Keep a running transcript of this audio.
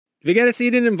Wie geht es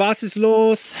Ihnen? Was ist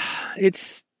los?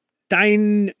 It's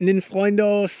deinen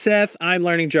Freunde, Seth. I'm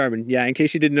learning German. Yeah, in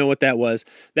case you didn't know what that was.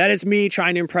 That is me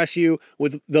trying to impress you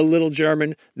with the little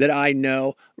German that I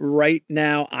know. Right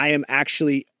now, I am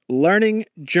actually learning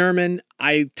German.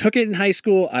 I took it in high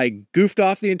school. I goofed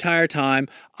off the entire time.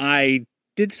 I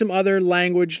did some other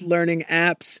language learning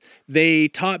apps. They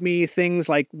taught me things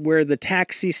like where the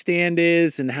taxi stand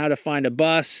is and how to find a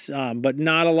bus, but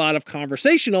not a lot of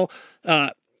conversational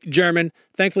German.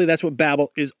 Thankfully, that's what Babbel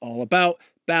is all about.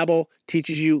 Babbel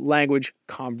teaches you language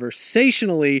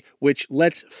conversationally, which,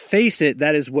 let's face it,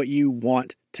 that is what you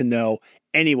want to know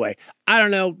anyway. I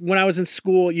don't know. When I was in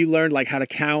school, you learned like how to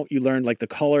count. You learned like the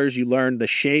colors. You learned the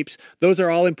shapes. Those are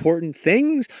all important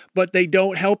things, but they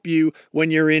don't help you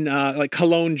when you're in like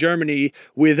Cologne, Germany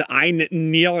with Ein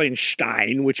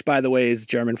Nierenstein, which, by the way, is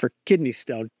German for kidney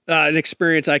stone. An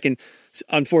experience I can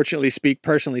unfortunately speak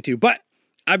personally to, but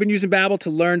I've been using Babbel to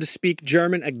learn to speak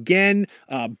German again,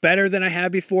 better than I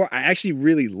have before. I actually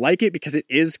really like it because it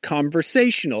is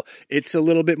conversational. It's a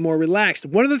little bit more relaxed.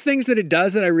 One of the things that it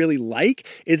does that I really like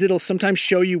is it'll sometimes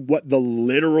show you what the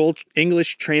literal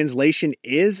English translation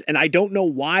is. And I don't know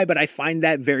why, but I find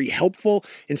that very helpful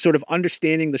in sort of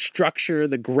understanding the structure,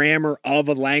 the grammar of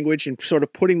a language and sort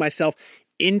of putting myself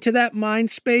into that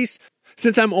mind space.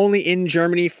 Since I'm only in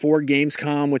Germany for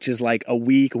Gamescom, which is like a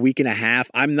week and a half,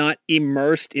 I'm not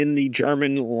immersed in the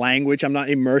German language. I'm not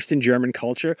immersed in German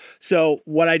culture. So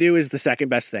what I do is the second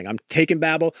best thing. I'm taking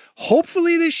Babbel.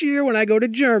 Hopefully this year when I go to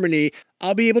Germany,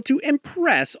 I'll be able to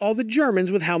impress all the Germans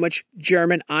with how much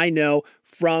German I know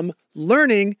from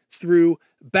learning through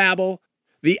Babbel.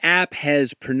 The app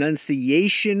has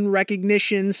pronunciation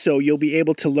recognition, so you'll be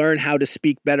able to learn how to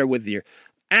speak better with your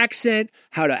accent,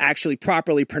 how to actually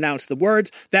properly pronounce the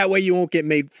words. That way you won't get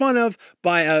made fun of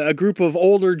by a group of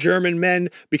older German men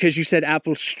because you said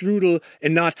Apfelstrudel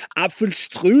and not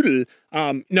Apfelstrudel.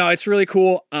 No, it's really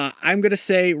cool. I'm going to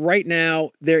say right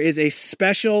now there is a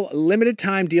special limited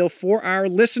time deal for our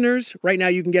listeners. Right now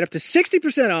you can get up to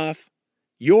 60% off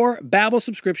your Babbel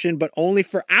subscription, but only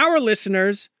for our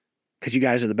listeners, because you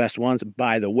guys are the best ones,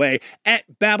 by the way, at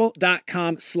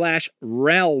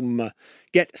babbel.com/realm.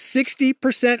 Get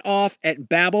 60% off at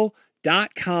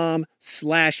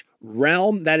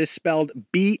babbel.com/realm. That is spelled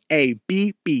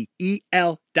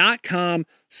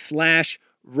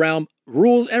BABBEL.com/realm.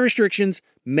 Rules and restrictions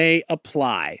may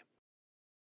apply.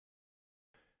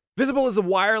 Visible is a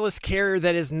wireless carrier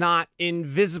that is not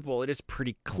invisible. It is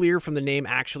pretty clear from the name.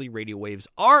 Actually, radio waves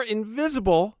are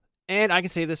invisible. And I can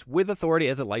say this with authority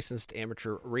as a licensed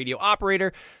amateur radio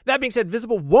operator. That being said,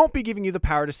 Visible won't be giving you the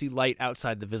power to see light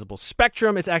outside the visible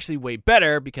spectrum. It's actually way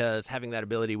better because having that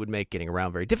ability would make getting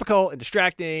around very difficult and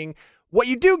distracting. What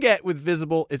you do get with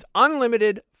Visible is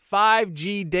unlimited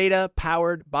 5G data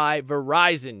powered by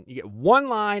Verizon. You get one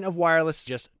line of wireless,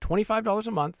 just $25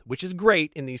 a month, which is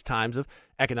great in these times of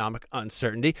economic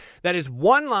uncertainty. That is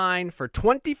one line for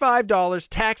 $25,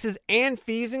 taxes and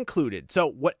fees included. So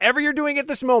whatever you're doing at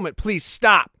this moment, please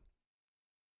stop.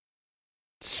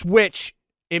 Switch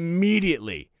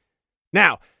immediately.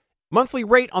 Now, monthly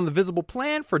rate on the Visible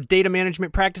plan for data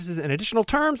management practices and additional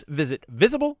terms, visit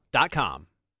visible.com.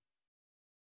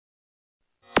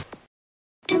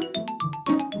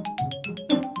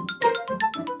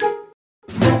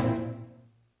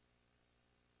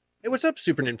 Hey, what's up,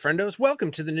 Super Nintendos?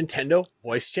 Welcome to the Nintendo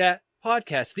Voice Chat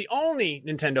Podcast, the only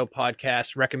Nintendo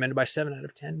podcast recommended by 7 out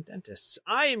of 10 dentists.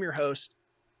 I am your host,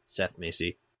 Seth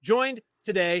Macy, joined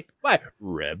today by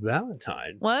Reb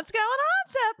Valentine. What's going on,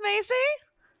 Seth Macy?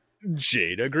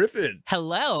 Jada Griffin.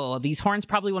 Hello. These horns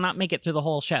probably will not make it through the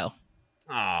whole show.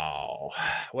 Oh,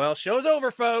 well, show's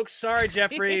over, folks. Sorry,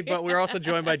 Jeffrey, but we're also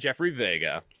joined by Jeffrey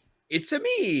Vega. It's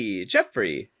me,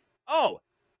 Jeffrey. Oh,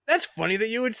 that's funny that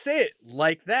you would say it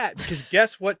like that, because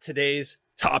guess what today's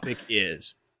topic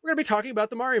is? We're going to be talking about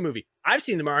the Mario movie. I've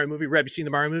seen the Mario movie. Reb, you seen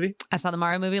the Mario movie? I saw the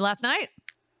Mario movie last night.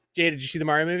 Jada, did you see the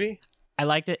Mario movie? I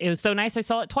liked it. It was so nice. I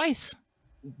saw it twice.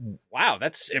 Wow,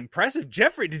 that's impressive.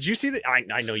 Jeffrey, did you see the...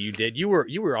 I know you did. You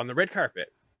were on the red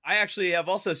carpet. I actually have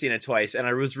also seen it twice, and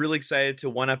I was really excited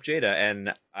to one-up Jada,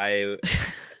 and I...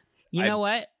 You know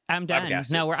what? I'm done.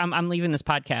 No, I'm leaving this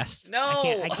podcast.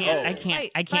 No! I can't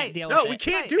deal with it. No, we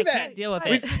can't do that. I can't deal with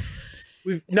it.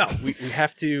 We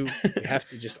have to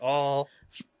just all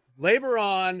labor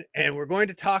on, and we're going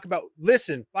to talk about...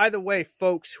 Listen, by the way,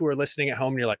 folks who are listening at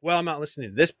home, and you're like, well, I'm not listening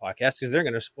to this podcast because they're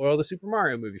going to spoil the Super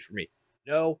Mario movie for me.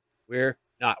 No, we're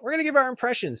not. We're going to give our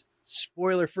impressions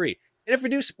spoiler-free. And if we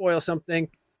do spoil something...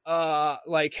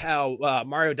 like how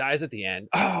Mario dies at the end.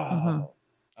 Oh,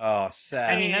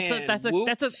 sad. I mean, that's a.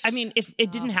 I mean, if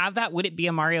it didn't have that, would it be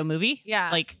a Mario movie?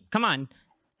 Yeah. Like, come on.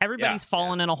 Everybody's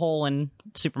fallen in a hole in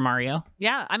Super Mario.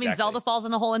 Yeah, I mean, Exactly. Zelda falls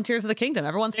in a hole in Tears of the Kingdom.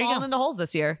 Everyone's There you fallen go. into holes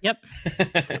this year. Yep.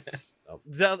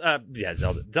 Zelda.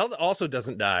 Zelda also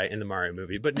doesn't die in the Mario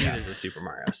movie, but neither does Super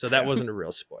Mario. So that wasn't a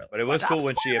real spoiler. But it was cool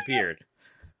when she appeared.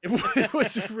 It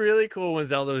was really cool when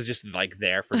Zelda was just like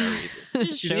there for no reason.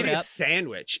 Just She's showed eating a up.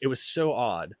 sandwich. It was so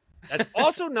odd. That's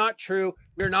also not true.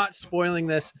 We're not spoiling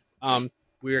this.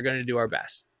 We are going to do our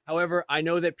best. However, I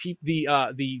know that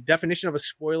the definition of a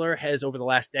spoiler has over the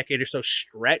last decade or so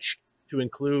stretched to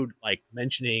include like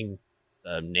mentioning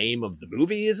the name of the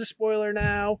movie is a spoiler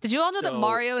now. Did you all know that So-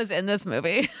 Mario is in this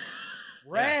movie?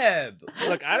 Reb.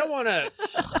 Look, I don't want to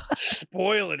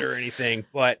spoil it or anything,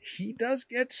 but he does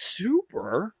get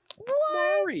Super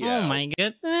Mario. Oh my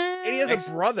goodness. And he has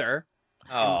a brother.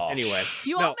 Oh. Anyway,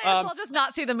 You no, all may as well just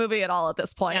not see the movie at all at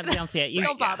this point. Yeah, we don't see it.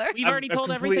 Don't bother. We've I've- already I've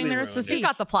told everything completely there is to ruined see. You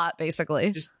got the plot,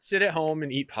 basically. just sit at home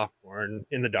and eat popcorn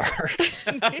in the dark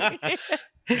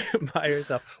by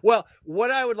yourself. Well,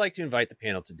 what I would like to invite the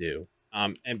panel to do,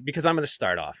 and because I'm going to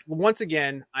start off once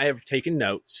again, I have taken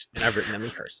notes and I've written them in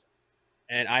cursive,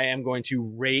 and I am going to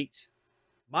rate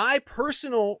my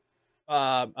personal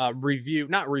review,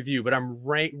 not review, but I'm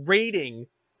rating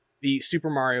the Super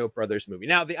Mario Brothers movie.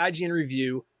 Now, the IGN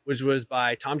review was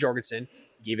by Tom Jorgensen.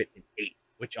 He gave it an 8,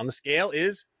 which on the scale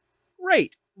is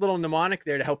great. Little mnemonic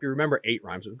there to help you remember 8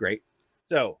 rhymes with great.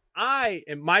 So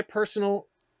my personal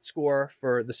score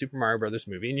for the Super Mario Brothers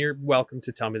movie, and you're welcome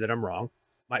to tell me that I'm wrong.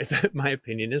 My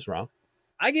opinion is wrong.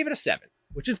 I gave it a 7,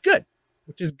 which is good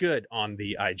on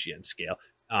the IGN scale.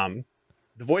 The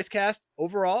voice cast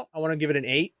overall, I want to give it an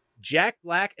 8. Jack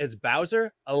Black as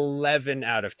Bowser, 11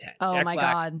 out of 10. Oh Jack my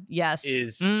Black God. Yes.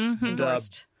 is Mhm. the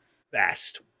Endorsed.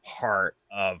 best part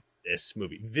of this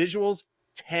movie. Visuals,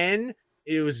 10.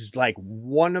 It was like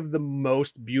one of the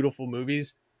most beautiful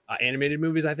movies, animated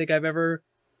movies I think I've ever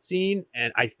seen.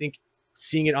 And I think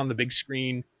seeing it on the big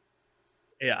screen,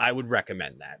 I would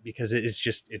recommend that because it's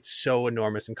so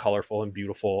enormous and colorful and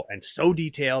beautiful and so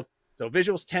detailed. So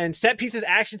visuals, 10. Set pieces,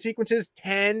 action sequences,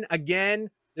 10. Again,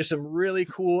 there's some really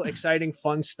cool, exciting,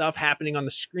 fun stuff happening on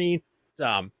the screen.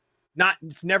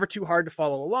 It's never too hard to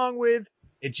follow along with.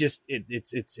 It's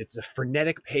a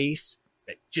frenetic pace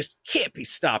that just can't be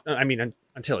stopped. I mean,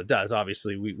 until it does.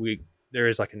 Obviously, there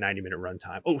is like a 90-minute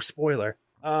runtime. Oh, spoiler!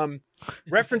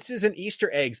 References and Easter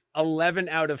eggs, 11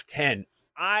 out of 10.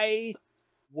 I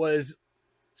was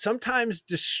sometimes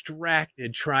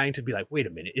distracted trying to be like, wait a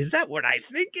minute, is that what I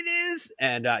think it is?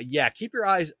 And keep your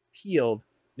eyes peeled,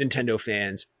 Nintendo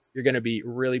fans. You're going to be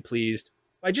really pleased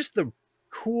by just the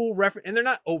cool reference. And they're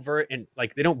not overt and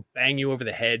like they don't bang you over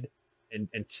the head and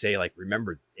say like,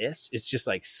 remember this. It's just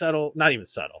like subtle, not even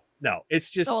subtle. No, it's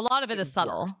just So a lot of it is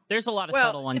subtle. There's a lot of Well,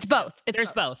 subtle ones. It's both.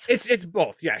 There's both. it's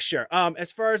both. Yeah, sure.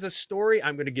 As far as the story,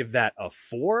 I'm going to give that a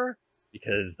 4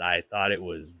 because I thought it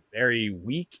was very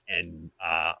weak and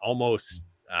almost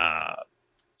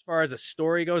as far as the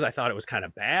story goes, I thought it was kind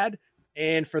of bad.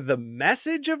 And for the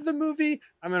message of the movie,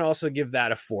 I'm going to also give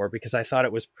that a 4 because I thought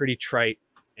it was pretty trite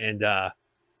and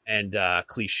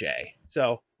cliche.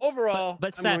 So overall, But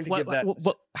I'm Seth, going to give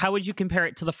that how would you compare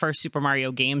it to the first Super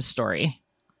Mario game story?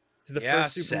 to the Yeah,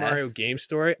 first Super Seth. Mario game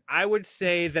story. I would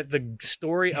say that the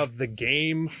story of the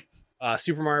game,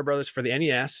 Super Mario Brothers for the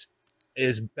NES,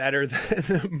 is better than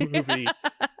the movie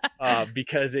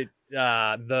because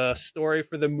the story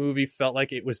for the movie felt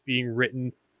like it was being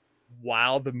written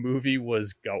while the movie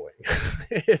was going,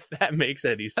 if that makes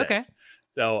any sense. Okay.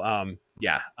 So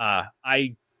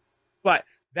but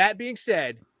that being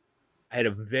said, I had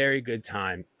a very good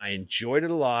time. I enjoyed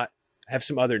it a lot. I have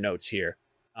some other notes here.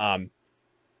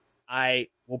 I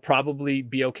will probably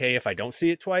be okay if I don't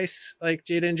see it twice, like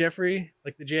Jada and Jeffrey,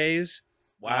 like the Jays.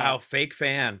 Wow, fake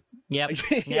fan. Yep.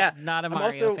 Yeah, Not a I'm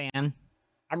Mario also- fan.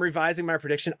 I'm revising my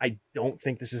prediction. I don't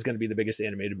think this is going to be the biggest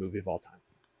animated movie of all time.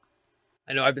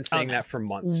 I know I've been saying Okay. that for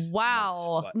months.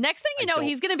 Wow. but Next thing you I know, don't-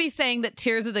 he's going to be saying that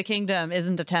Tears of the Kingdom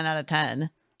isn't a 10 out of 10.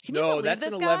 Can you no, believe that's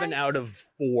this an guy? 11 out of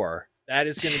 4. That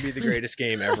is going to be the greatest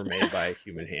game ever made by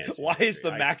human hands. Why is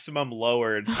the I- maximum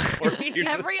lowered? For Tears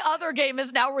of Every other game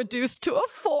is now reduced to a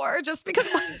 4 just because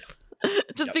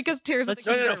because Tears of the Let's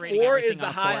No, just no, Kingdom. no. rating 4 everything is the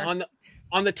on high 4.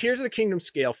 on the Tears of the Kingdom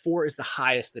scale. 4 is the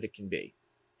highest that it can be,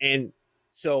 and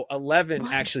so 11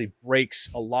 What? actually breaks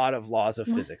a lot of laws of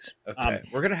physics. Okay,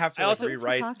 we're gonna have to I like, also-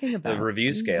 rewrite talking about? the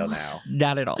review scale now.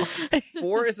 Not at all.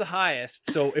 4 is the highest,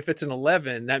 so if it's an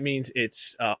 11, that means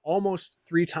it's almost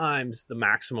 3 times the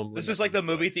maximum. This limit is like the of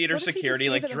movie theater What if we just security,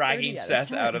 gave like it a dragging 30 out of Seth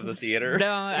 10? out of the theater.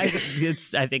 No, I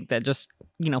think that just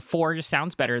 4 just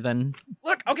sounds better than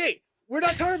Look, okay, we're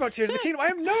not talking about Tears of the Kingdom. I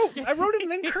have notes. I wrote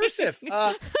it in cursive.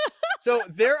 So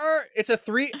it's a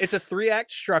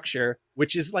 3-act structure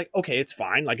which is like, okay, it's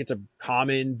fine. Like it's a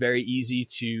common, very easy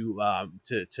to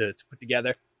put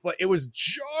together, but it was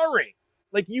jarring.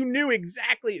 Like you knew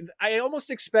exactly. I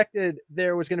almost expected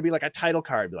there was going to be like a title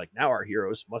card, like now our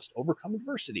heroes must overcome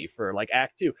adversity for like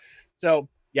Act 2. So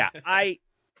yeah, I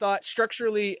thought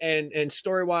structurally and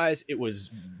story wise, it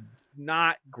was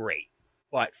not great,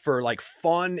 but for like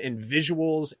fun and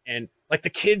visuals and like the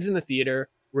kids in the theater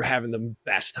were having the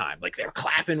best time. Like they were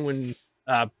clapping when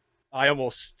I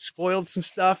almost spoiled some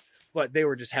stuff, but they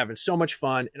were just having so much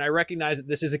fun. And I recognize that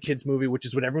this is a kid's movie, which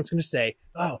is what everyone's going to say.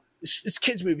 Oh, this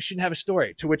kid's movie shouldn't have a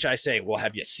story. To which I say, well,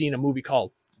 have you seen a movie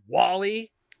called WALL-E?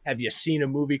 Have you seen a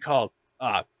movie called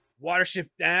Watership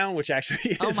Down, which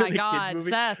actually is a kid's movie?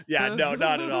 Seth. Yeah, no,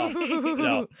 not at all.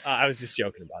 No, I was just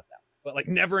joking about that. But like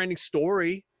never ending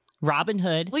story. Robin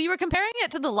Hood. Well, you were comparing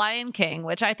it to The Lion King,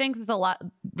 which I think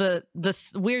the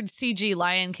weird CG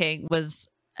Lion King was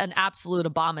an absolute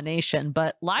abomination,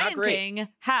 but Lion King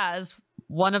has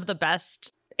one of the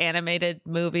best animated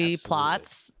movie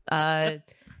plots.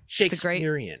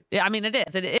 Shakespearean. Yeah, I mean it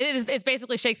is. It's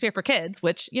basically Shakespeare for kids,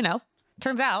 which, you know,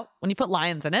 turns out when you put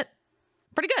lions in it,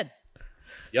 pretty good.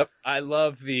 Yep. I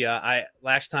love the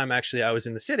last time actually I was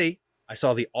in the city, I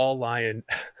saw the all lion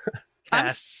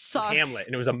cast of Hamlet,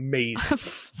 and it was amazing.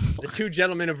 The Two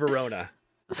Gentlemen of Verona.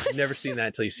 You've never seen that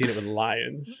until you've seen it with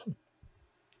lions.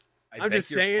 I'm just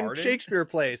saying, pardon? Shakespeare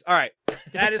plays. All right,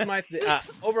 that is my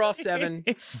overall 7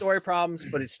 story problems,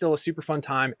 but it's still a super fun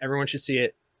time. Everyone should see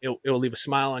it. It will leave a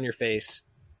smile on your face.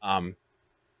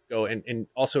 Go and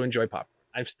also enjoy popcorn.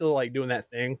 I'm still like doing that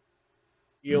thing.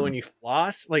 You know, when you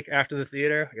floss like after the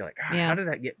theater, you're like, how did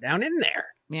that get down in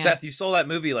there? Yeah. Seth, you saw that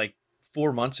movie like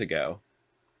 4 months ago.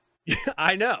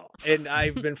 I know, and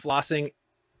I've been flossing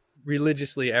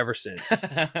religiously ever since.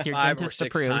 Your 5 or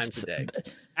 6 times a day.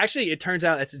 Actually, it turns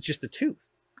out it's just a tooth.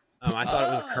 I thought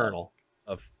it was a kernel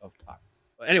of popcorn.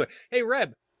 But anyway, hey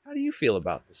Reb, how do you feel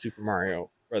about the Super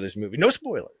Mario Brothers movie? No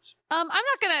spoilers. I'm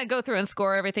not gonna go through and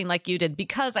score everything like you did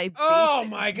because oh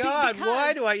my god,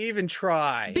 why do I even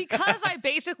try? Because I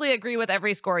basically agree with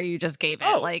every score you just gave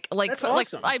it. That's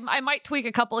awesome. I might tweak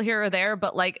a couple here or there,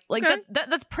 but okay.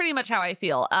 that's pretty much how I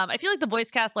feel. I feel like the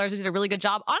voice cast largely did a really good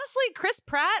job. Honestly, Chris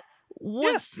Pratt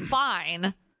was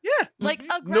fine. Yeah, like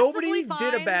nobody fine.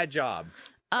 did a bad job.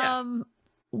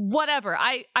 Whatever.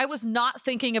 I was not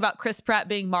thinking about Chris Pratt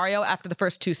being Mario after the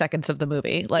first 2 seconds of the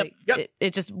movie.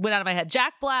 It just went out of my head.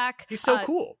 Jack Black. He's so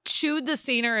cool. Chewed the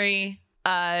scenery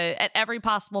at every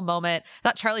possible moment.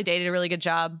 Thought Charlie Day did a really good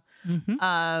job.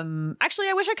 Mm-hmm. Actually,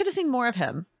 I wish I could have seen more of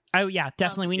him. Oh yeah,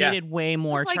 definitely. We needed way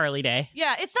more Charlie Day.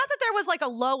 Yeah, it's not that there was like a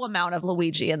low amount of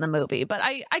Luigi in the movie, but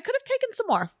I could have taken some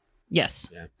more.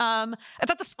 Yes. Yeah. I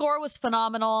thought the score was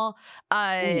phenomenal.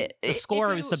 The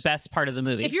score is the best part of the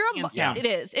movie. If you're it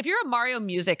is. If you're a Mario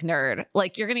music nerd,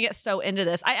 like you're gonna get so into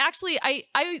this.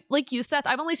 I like you, Seth.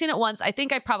 I've only seen it once. I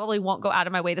think I probably won't go out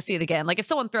of my way to see it again. Like if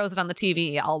someone throws it on the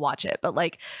TV, I'll watch it. But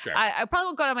like sure. I probably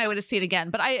won't go out of my way to see it again.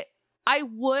 But I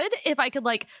would if I could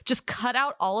like just cut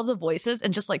out all of the voices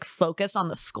and just like focus on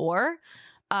the score.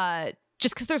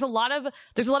 Just because there's a lot of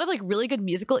like really good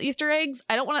musical Easter eggs.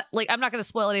 I don't want to like, I'm not going to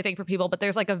spoil anything for people, but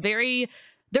there's like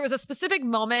there was a specific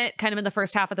moment kind of in the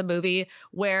first half of the movie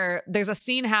where there's a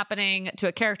scene happening to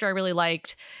a character I really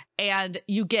liked, and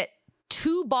you get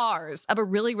 2 bars of a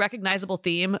really recognizable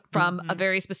theme from a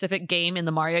very specific game in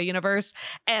the Mario universe.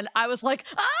 And I was like,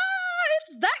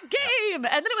 it's that game.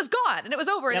 And then it was gone and it was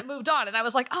over and it moved on. And I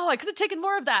was like, oh, I could have taken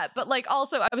more of that. But like,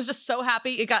 also I was just so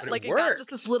happy it got it got just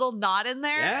this little nod in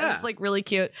there. Yeah. It's like really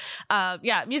cute.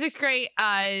 Music's great.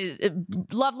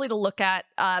 Lovely to look at.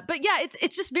 But yeah,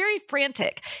 it's just very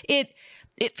frantic.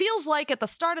 It feels like at the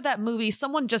start of that movie,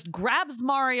 someone just grabs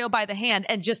Mario by the hand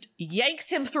and just yanks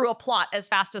him through a plot as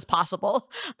fast as possible.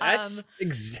 That's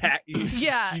exactly.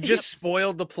 You just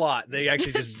spoiled the plot. They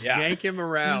actually just yank him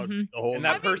around the whole. And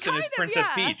that person is Princess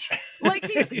Peach. Like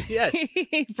he's yes,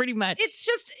 pretty much. It's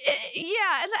just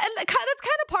and that's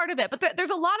kind of part of it. But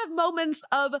there's a lot of moments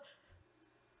of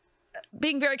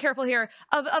being very careful here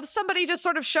of somebody just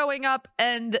sort of showing up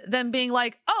and then being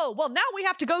like, oh, well, now we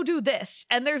have to go do this.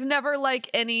 And there's never like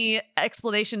any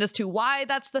explanation as to why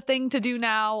that's the thing to do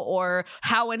now, or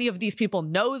how any of these people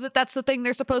know that that's the thing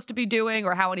they're supposed to be doing,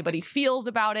 or how anybody feels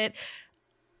about it.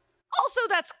 Also,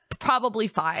 that's probably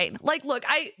fine. Like, look,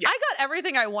 I got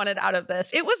everything I wanted out of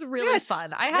this. It was really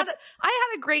fun. I had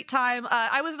a great time.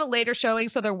 I was at a later showing,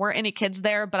 so there weren't any kids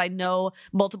there, but I know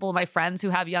multiple of my friends who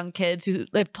have young kids who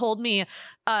have told me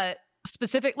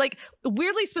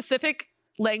weirdly specific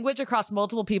language across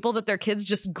multiple people that their kids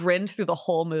just grinned through the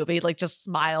whole movie, like just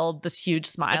smiled, this huge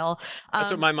smile.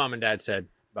 That's what my mom and dad said.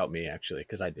 about me actually,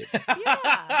 because I did. Yeah, well,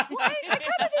 I kind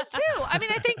of did too. I mean,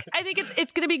 I think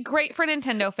it's going to be great for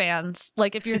Nintendo fans.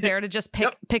 Like if you're there to just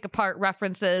pick apart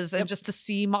references and just to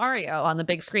see Mario on the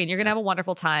big screen, you're going to have a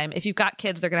wonderful time. If you've got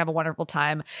kids, they're going to have a wonderful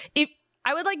time. If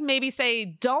I would like maybe say,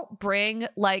 don't bring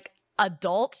like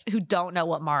adults who don't know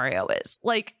what Mario is.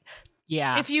 Like,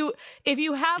 yeah, if you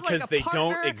have because like a they partner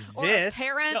don't exist. or a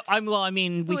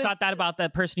parent, we thought that about the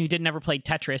person who never played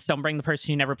Tetris. Don't bring the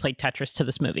person who never played Tetris to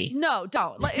this movie. No,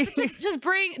 don't. Like,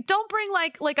 don't bring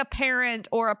like a parent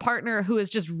or a partner who is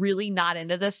just really not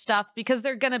into this stuff, because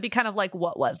they're gonna be kind of like,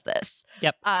 what was this?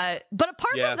 Yep. But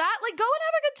apart from that, like, go and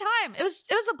have a good time. It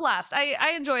was a blast.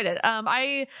 I enjoyed it.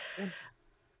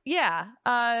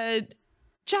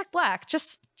 Jack Black,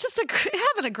 just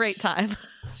having a great time.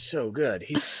 So good.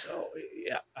 He's so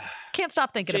Can't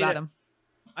stop thinking about him.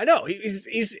 I know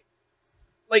he's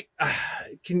like,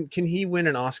 can he win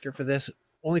an Oscar for this?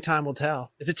 Only time will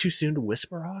tell. Is it too soon to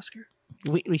whisper Oscar?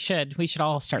 We should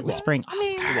all start whispering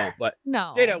Oscar. We won't, but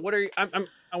no. Jada, what are you?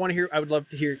 I want to hear. I would love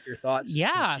to hear your thoughts.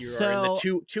 Yeah, since you are in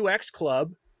the 2X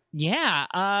club. Yeah.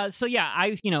 I,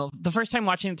 the first time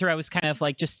watching it through, I was kind of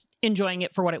like just enjoying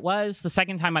it for what it was. The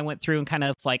second time I went through and kind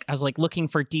of like, I was like looking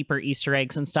for deeper Easter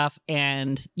eggs and stuff.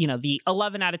 And, the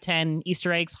 11 out of 10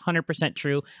 Easter eggs, 100%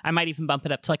 true. I might even bump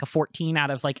it up to like a 14 out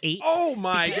of like 8. Oh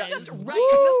my God. Just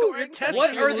right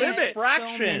what are these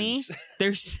fractions?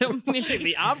 There's so many.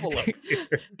 The envelope.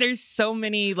 There's so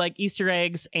many like Easter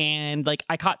eggs, and like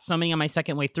I caught so many on my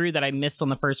second way through that I missed on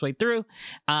the first way through.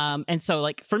 And so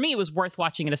like for me, it was worth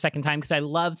watching it a second time because I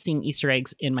love seeing Easter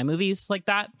eggs in my movies like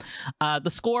that. The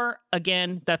score,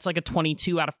 again, that's like a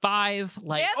 22 out of 5.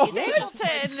 Like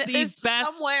Stapleton is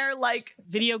best somewhere like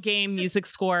video game music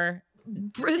score.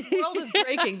 His world is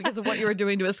breaking because of what you were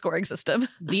doing to his scoring system.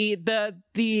 The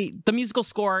musical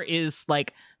score is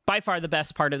like by far the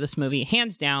best part of this movie,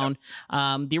 hands down.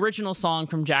 The original song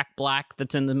from Jack Black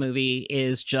that's in the movie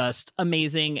is just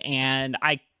amazing, and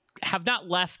I have not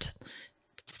left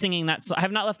singing that I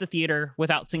have not left the theater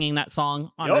without singing that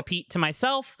song on repeat to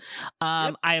myself.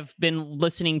 I've been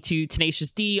listening to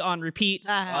Tenacious D on repeat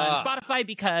on Spotify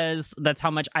because that's how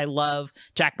much I love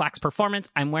Jack Black's performance.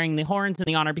 I'm wearing the horns in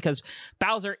the honor because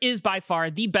Bowser is by far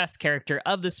the best character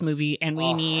of this movie, and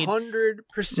we need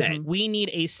 100%. We need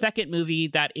a second movie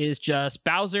that is just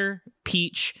Bowser,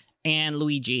 Peach, and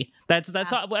Luigi. That's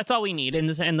all we need in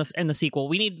the sequel.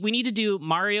 We need to do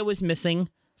Mario is missing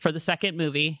for the second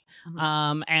movie.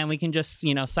 And we can just,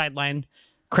 sideline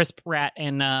Crisp Rat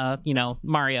and,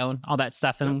 Mario and all that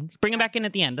stuff and bring him back in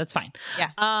at the end. That's fine.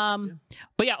 Yeah.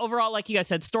 But yeah, overall, like you guys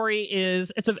said, story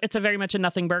is, it's a very much a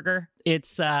nothing burger.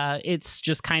 It's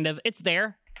just kind of, it's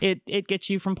there. It gets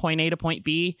you from point A to point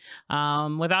B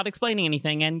without explaining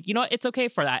anything, and it's okay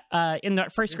for that. In the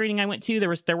first screening I went to,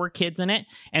 there were kids in it,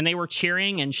 and they were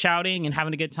cheering and shouting and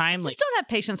having a good time. Like, don't have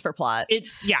patience for plot.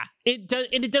 It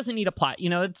doesn't need a plot.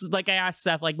 It's like I asked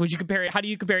Seth, like, would you compare it? How do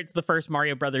you compare it to the first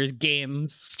Mario Brothers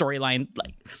games storyline?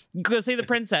 Like, go save the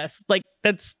princess. Like,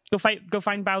 that's go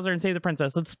find Bowser and save the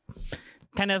princess. That's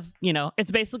kind of, it's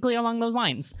basically along those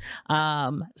lines.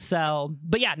 But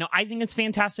yeah, no, I think it's a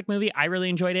fantastic movie. I really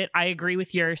enjoyed it. I agree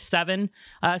with your 7,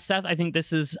 Seth. I think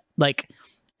this is like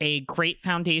a great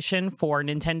foundation for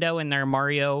Nintendo and their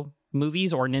Mario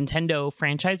movies or Nintendo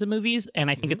franchise of movies.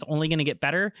 And I think it's only going to get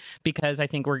better because I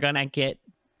think we're going to get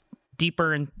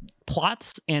deeper in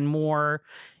plots and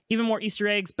even more Easter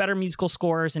eggs, better musical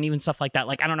scores, and even stuff like that.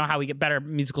 Like, I don't know how we get better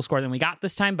musical score than we got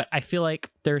this time, but I feel like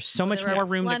there's so much more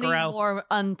room to grow. More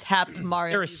untapped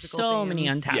Mario. There are so many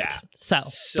untapped. Yeah. So,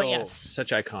 but yes, such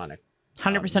iconic.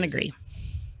 100% agree.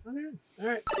 Okay, all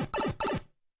right.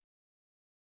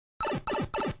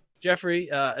 Jeffrey,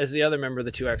 as the other member of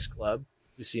the 2X Club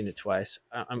who's seen it twice,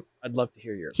 I'd love to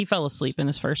hear your. He fell asleep in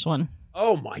his first one.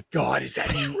 Oh my God, is that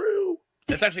true?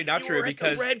 That's actually not true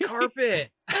because the red carpet.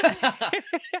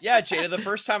 Yeah, Jada, the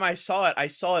first time I saw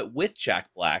it with Jack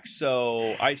Black.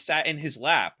 So I sat in his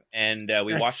lap and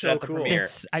we watched it at the premiere.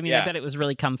 I bet it was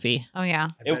really comfy. Oh yeah,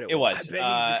 it was.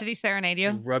 Did he serenade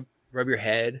you? Rub your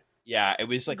head. Yeah, it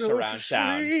was like surround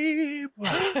sound.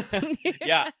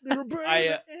 Yeah,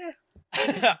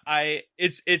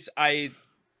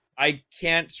 I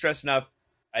can't stress enough.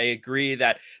 I agree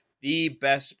that the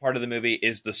best part of the movie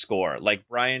is the score. Like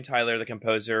Brian Tyler, the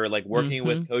composer, like working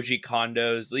with Koji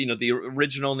Kondo's, the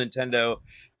original Nintendo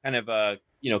kind of,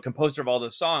 composer of all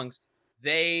those songs.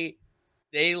 They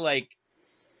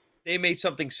made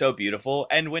something so beautiful.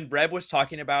 And when Reb was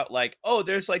talking about like, oh,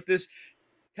 there's like this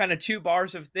kind of 2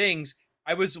 bars of things,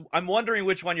 I'm wondering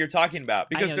which one you're talking about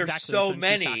because there's exactly so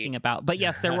many. Talking about, but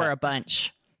yes, there were a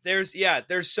bunch. there's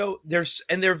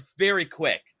and they're very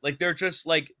quick. Like they're just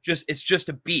it's just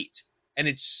a beat, and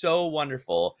it's so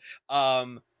wonderful.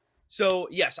 So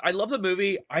yes, I love the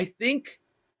movie. I think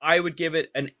I would give it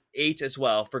an 8 as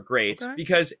well for great,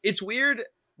 because it's weird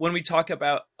when we talk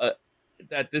about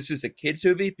that this is a kids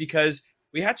movie, because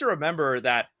we have to remember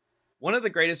that one of the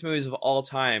greatest movies of all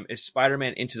time is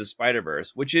Spider-Man Into the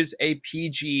Spider-Verse, which is a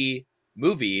PG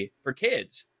movie for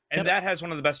kids. And that has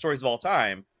one of the best stories of all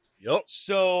time. Yep.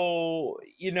 So,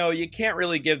 you can't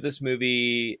really give this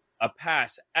movie a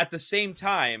pass. At the same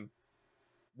time,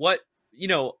 what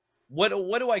do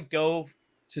I go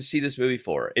to see this movie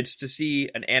for? It's to see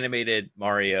an animated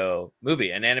Mario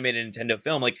movie, an animated Nintendo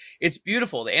film. Like, it's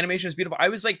beautiful. The animation is beautiful. I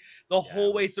was like, the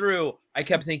whole way through, I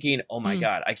kept thinking, oh my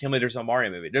God, I can't believe there's a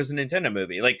Mario movie. There's a Nintendo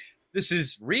movie. Like, this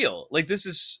is real. Like, this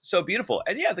is so beautiful.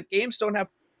 And yeah, the games don't have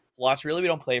plots, really. We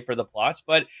don't play for the plots,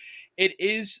 but it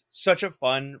is such a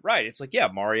fun ride. It's like, yeah,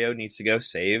 Mario needs to go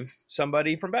save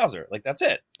somebody from Bowser. Like, that's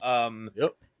it.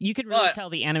 Yep. You can really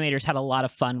tell the animators had a lot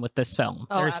of fun with this film.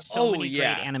 There's so many great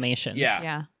animations.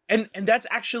 Yeah. And that's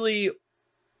actually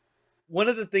one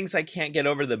of the things I can't get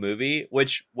over the movie,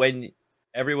 which when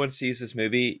everyone sees this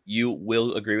movie, you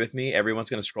will agree with me. Everyone's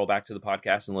going to scroll back to the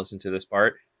podcast and listen to this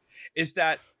part, is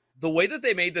that the way that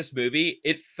they made this movie,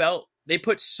 they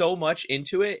put so much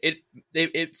into it.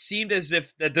 It seemed as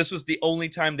if that this was the only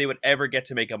time they would ever get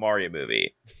to make a Mario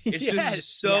movie. It's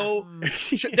just so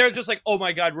they're just like, oh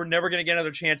my God, we're never gonna get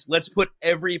another chance. Let's put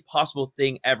every possible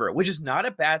thing ever, which is not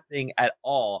a bad thing at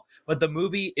all. But the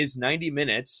movie is 90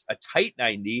 minutes, a tight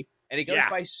 90, and it goes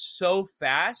by so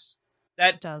fast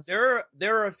that there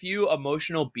are a few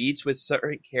emotional beats with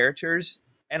certain characters,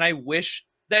 and I wish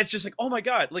that's just like, oh my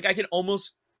God, like I can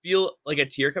almost feel like a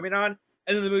tear coming on.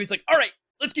 And then the movie's like, all right,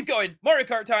 let's keep going. Mario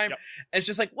Kart time. Yep. And it's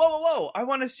just like, whoa. I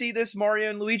want to see this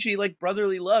Mario and Luigi like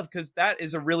brotherly love, because that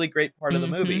is a really great part of the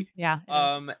movie. Yeah.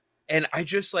 And I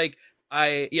just like,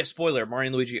 spoiler, Mario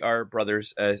and Luigi are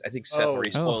brothers. I think Seth already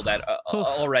spoiled that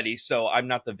already, so I'm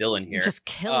not the villain here. You're just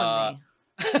killing me.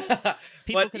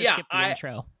 People could have skipped the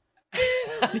intro.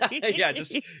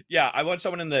 I want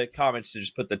someone in the comments to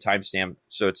just put the timestamp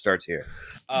so it starts here.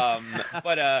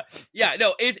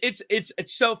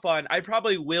 It's so fun. I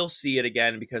probably will see it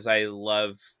again because I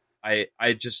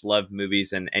just love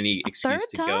movies, and any excuse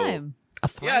to go.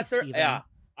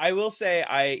 I will say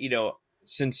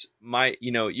since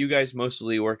you guys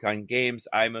mostly work on games,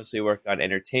 I mostly work on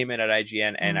entertainment at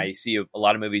IGN, and I see a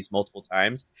lot of movies multiple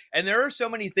times, and there are so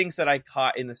many things that I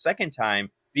caught in the second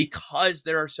time, because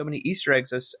there are so many Easter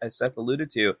eggs, as Seth alluded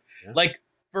to. Yeah. Like,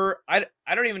 I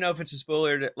don't even know if it's a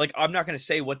spoiler. Like, I'm not going to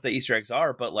say what the Easter eggs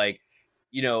are, but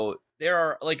there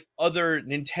are like other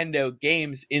Nintendo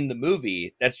games in the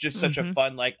movie. That's just such a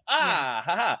fun, like,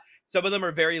 haha. Some of them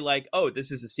are very like, oh,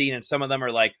 this is a scene. And some of them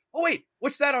are like, oh, wait,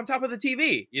 what's that on top of the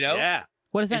TV? Yeah.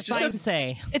 What does that sign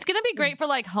say? It's going to be great for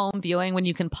like home viewing when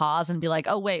you can pause and be like,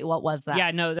 oh, wait, what was that?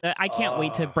 Yeah, no, I can't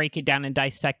wait to break it down and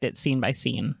dissect it scene by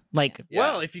scene. Like,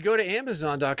 well, if you go to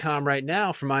Amazon.com right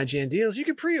now from IGN Deals, you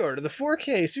can pre-order the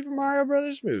 4K Super Mario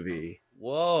Brothers movie.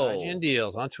 Whoa. IGN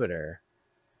Deals on Twitter.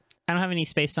 I don't have any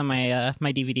space on my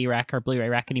my DVD rack or Blu-ray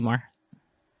rack anymore.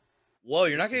 Whoa,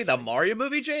 you're not getting the Mario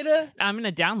movie, Jada? I'm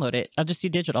going to download it. I'll just do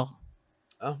digital.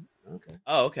 Oh, okay.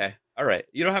 Oh, okay. All right.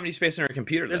 You don't have any space on your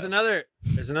computer, There's another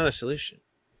solution.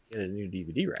 Get a new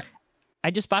DVD rack. I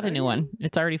just bought a new one.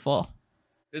 It's already full.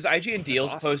 Does IGN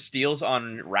Deals post deals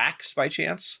on racks by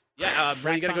chance? Yeah,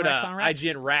 you gotta go to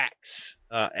IGN Racks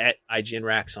at IGN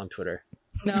Racks on Twitter.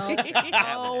 No.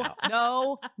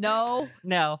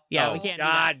 Yeah, we can't.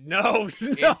 God, no.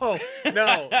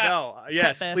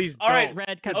 Yes, please. All right.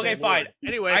 Red, cut okay, this. fine.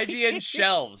 Anyway, IGN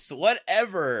shelves,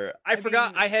 whatever. I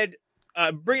forgot I had.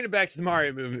 Bringing it back to the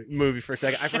Mario movie for a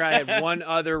second, I forgot I had one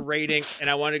other rating, and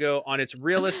I want to go on its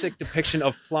realistic depiction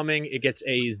of plumbing. It gets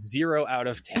a 0 out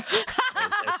of 10.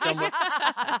 As someone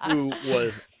who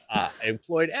was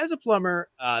employed as a plumber,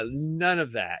 none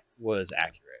of that was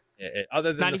accurate.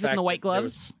 Other than not even the white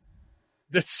gloves,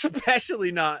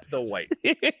 especially not the white.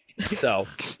 So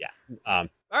yeah. All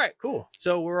right, cool.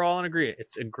 So we're all in agreement.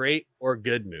 It's a great or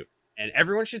good movie, and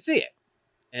everyone should see it.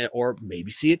 Or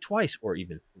maybe see it twice or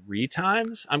even 3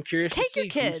 times. I'm curious to see. Take your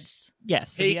kids.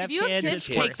 Yes. If you have kids,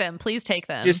 take them. Please take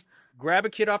them. Just grab a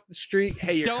kid off the street.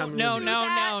 Hey, you're coming with me.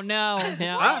 No. Every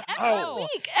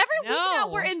week now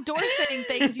we're endorsing doing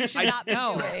things you should not be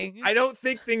doing. I don't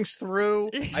think things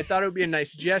through. I thought it would be a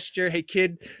nice gesture. Hey,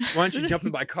 kid, why don't you jump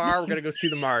in my car? We're going to go see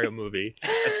the Mario movie.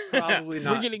 That's probably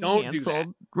not. We're getting don't canceled. do that.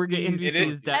 We're getting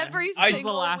NVC's done. Every This is the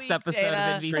single last week, episode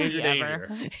Dana. of NVC Stranger ever.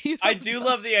 danger. I do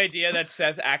love the idea that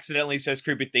Seth accidentally says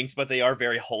creepy things, but they are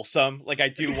very wholesome. Like, I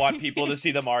do want people to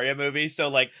see the Mario movie, so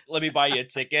like, let me buy you a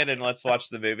ticket and let's watch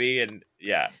the movie. And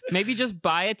yeah, Maybe just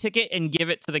buy a ticket and give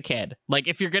it to the kid. Like,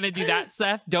 if you're gonna do that,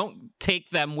 Seth, don't take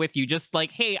them with you. Just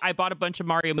like, hey, I bought a bunch of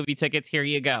Mario movie tickets. Here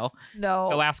you go. No.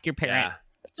 Go ask your parent. Yeah.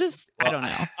 Just I don't know.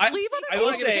 Leave I other will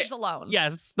Mario say- kids alone.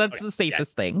 Yes, that's Okay, the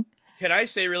safest thing. Can I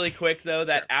say really quick though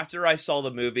that after I saw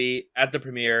the movie at the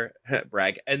premiere,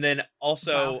 brag, and then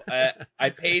also I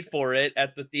paid for it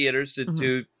at the theaters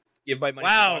to give my money.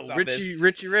 Wow, to the box office.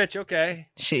 Richie Rich. Okay.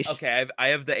 Sheesh. Okay, I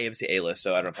have the AMC A list,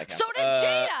 so I don't know if I can. So does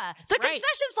Jada. The right.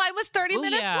 concessions line was 30 Oh,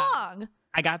 minutes yeah. long.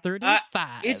 I got 35.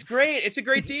 It's great. It's a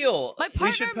great deal. My We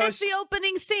partner should missed post. the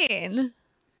opening scene.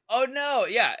 Oh no,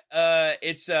 yeah.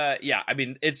 Yeah. I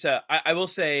mean, it's. I will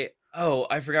say. Oh,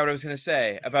 I forgot what I was gonna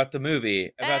say about the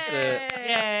movie. About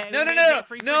Hey. Yay, No, we no, made no, it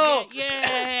free no. forget.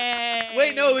 Yay. the.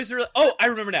 Wait, no, it was really. Oh, I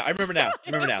remember now.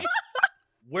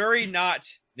 Worry not,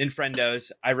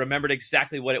 Ninfrendos. I remembered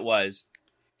exactly what it was.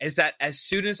 Is that as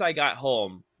soon as I got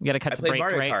home, You gotta cut I to played break,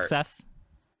 Mario right, Kart. Seth?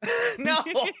 no.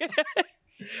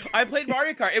 I played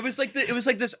Mario Kart. It was like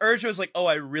this urge. I was like, oh,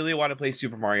 I really want to play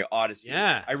Super Mario Odyssey.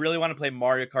 Yeah. I really want to play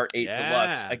Mario Kart 8 Yeah.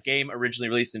 Deluxe, a game originally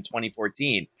released in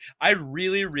 2014. I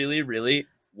really, really, really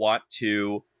want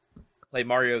to play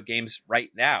Mario games right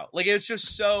now. Like, it was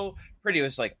just so pretty. It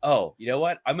was like, oh, you know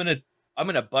what? I'm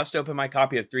gonna bust open my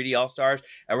copy of 3D All Stars,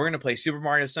 and we're gonna play Super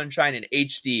Mario Sunshine in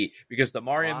HD because the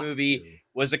Mario movie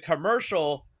was a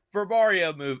commercial for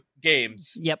Mario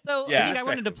games. Yep. So, I Yeah. think I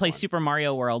wanted to Effective play one. Super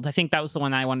Mario World. I think that was the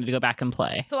one I wanted to go back and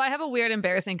play. so I have a weird,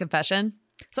 embarrassing confession.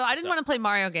 So I didn't want to play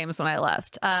Mario games when I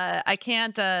left. I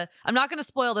can't. I'm not going to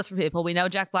spoil this for people. We know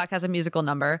Jack Black has a musical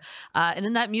number, and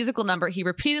in that musical number, he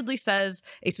repeatedly says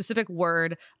a specific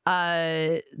word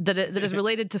that is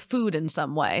related to food in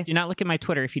some way. Do not look at my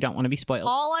Twitter if you don't want to be spoiled.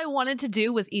 All I wanted to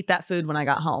do was eat that food when I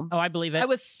got home. Oh, I believe it. I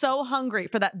was so hungry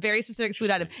for that very specific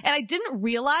food item, and I didn't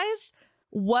realize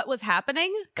what was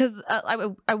happening because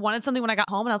I wanted something when I got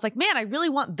home, and I was like, man, I really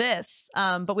want this,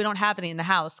 but we don't have any in the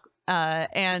house.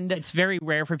 And It's very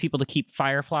rare for people to keep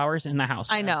fire flowers in the house.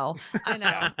 I know.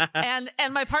 And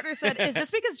my partner said, "Is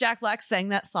this because Jack Black sang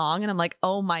that song?" And I'm like,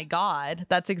 "Oh my god,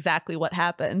 that's exactly what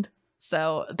happened."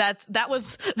 So that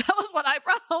was what I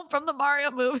brought home from the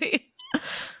Mario movie.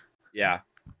 Yeah.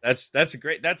 That's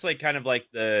great. That's like kind of like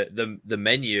the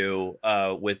menu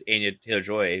with Anya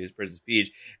Taylor-Joy, who's Princess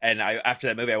Peach. And after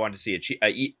that movie, I wanted to see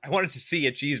I wanted to see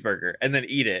a cheeseburger and then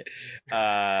eat it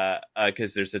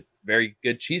because there's a very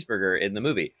good cheeseburger in the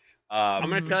movie. I'm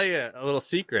going to tell you a little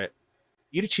secret.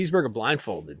 Eat a cheeseburger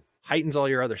blindfolded. Heightens all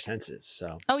your other senses.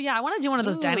 So Oh yeah, I want to do one of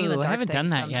those dining in the Ooh, I dark. haven't done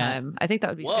things that yet. sometime. I think that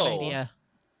would be Whoa. a good Good idea. idea.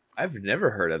 I've never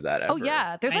heard of that ever. Oh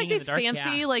yeah, there's Dining like in these the dark,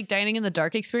 fancy yeah. like dining in the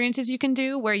dark experiences you can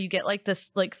do where you get like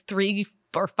this like 3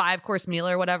 or 5 course meal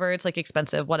or whatever. It's like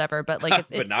expensive, whatever, but like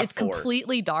But not it's 4.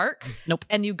 completely dark. Nope.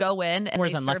 And you go in and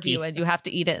Four's they serve unlucky. you and you have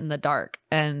to eat it in the dark.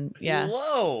 And yeah,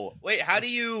 Whoa. Wait, how do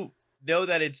you know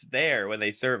that it's there when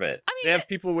they serve it? I they mean, have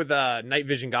people with night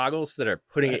vision goggles that are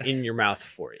putting it in your mouth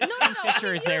for you. no.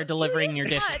 Fisher is there delivering your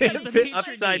use dish. touch. I mean, Fit you-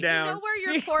 upside You down. know where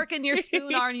your fork and your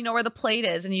spoon are, and you know where the plate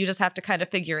is, and you just have to kind of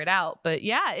figure it out. But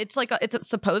yeah, it's like it's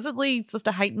supposedly supposed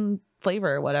to heighten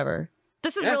flavor or whatever.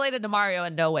 This is Yeah. related to Mario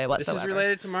in no way This whatsoever. is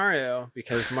related to Mario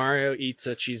because Mario eats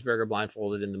a cheeseburger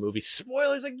blindfolded in the movie.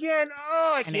 Spoilers again.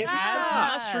 Oh, I And it can't has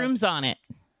stop. mushrooms on it.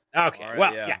 Okay. All right,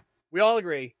 Well, yeah. yeah. We all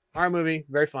agree. Our movie,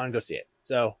 very fun. Go see it.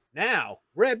 So now,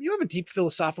 Reb, you have a deep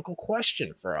philosophical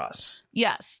question for us.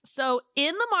 Yes. So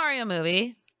in the Mario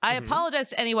movie, I Mhm. apologize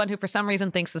to anyone who for some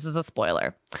reason thinks this is a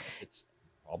spoiler. It's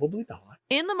probably not.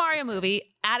 In the Mario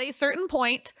movie, at a certain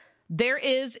point, there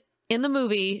is in the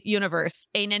movie universe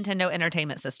a Nintendo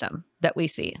Entertainment System that we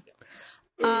see.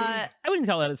 I wouldn't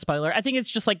call that a spoiler. I think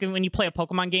it's just like when you play a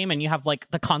Pokemon game and you have like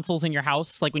the consoles in your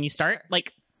house, like when you start, Sure.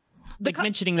 like The con-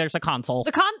 mentioning there's a console.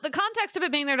 the context of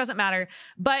it being there doesn't matter,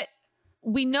 but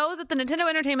we know that the Nintendo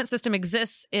Entertainment System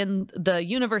exists in the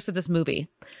universe of this movie.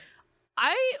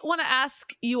 I want to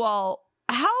ask you all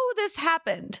how this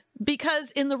happened,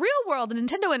 because in the real world, the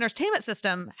Nintendo Entertainment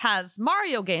System has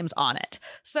Mario games on it.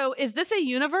 So is this a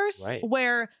universe Right.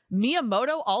 where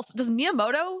Miyamoto also does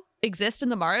Miyamoto exist in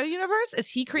the Mario universe? Is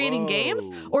he creating games,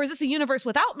 Whoa. or is this a universe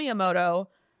without Miyamoto?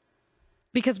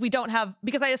 Because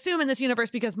I assume in this universe,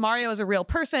 because Mario is a real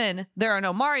person, there are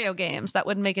no Mario games. That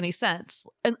wouldn't make any sense.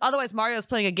 And otherwise, Mario's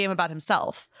playing a game about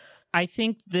himself. I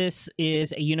think this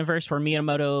is a universe where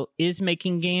Miyamoto is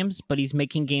making games, but he's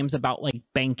making games about like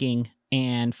banking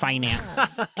and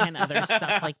finance and other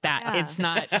stuff like that. Yeah. It's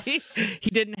not he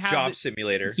didn't have Job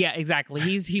simulator. Yeah, exactly.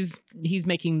 He's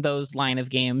making those line of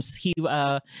games. He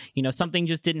something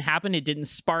just didn't happen. It didn't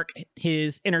spark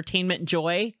his entertainment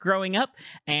joy growing up,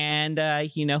 and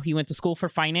he went to school for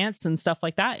finance and stuff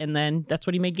like that, and then that's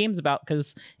what he made games about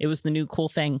because it was the new cool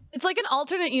thing. It's like an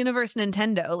alternate universe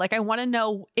Nintendo. Like, I want to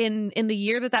know in the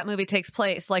year that movie takes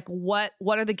place, like what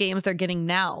are the games they're getting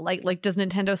now? Like does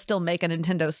Nintendo still make a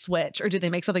Nintendo Switch, or do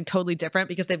they make something totally different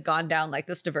because they've gone down like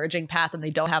this diverging path and they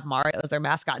don't have Mario as their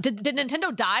mascot? Did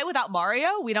Nintendo die without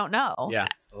Mario? We don't know. Yeah.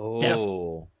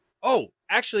 Oh. Oh,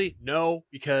 actually, no,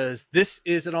 because this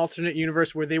is an alternate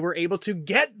universe where they were able to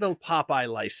get the Popeye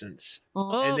license,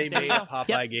 and they made a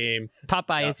Popeye game.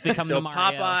 Popeye has become So the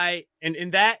Mario. Popeye, and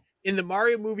in the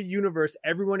Mario movie universe,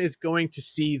 everyone is going to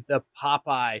see the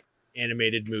Popeye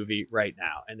animated movie right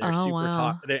now, and they're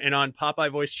and on Popeye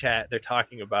voice chat, they're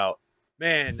talking about,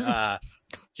 man,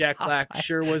 Jack Black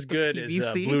sure was good as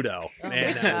PVC. Bluto. Oh Man,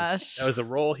 my that gosh. was the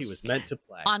role he was meant to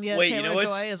play. Anya Wait, you know Taylor-Joy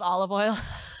what's- is olive oil.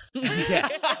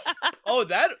 Yes. Oh,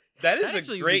 that is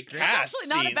actually a would be great great. cast. Actually,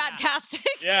 not a scene. bad casting.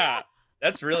 Yeah,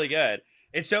 that's really good.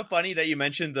 It's so funny that you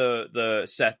mentioned the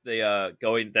Seth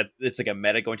going that it's like a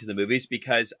meta going to the movies,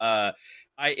 because I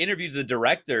interviewed the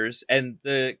directors, and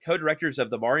the co-directors of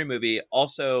the Mario movie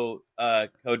also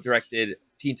co-directed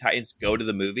Teen Titans Go to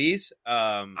the Movies.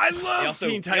 I love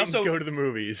Teen Titans Go to the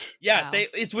Movies. Yeah, Wow.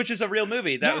 which is a real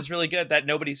movie that was really good that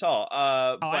nobody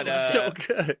saw. But was So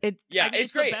good. it's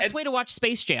it's great. the best And- way to watch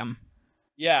Space Jam.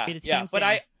 yeah, It is yeah. hands But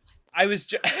down. I was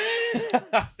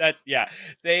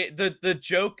the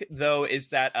joke though is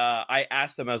that I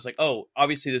asked them, I was like, oh,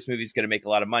 obviously this movie's going to make a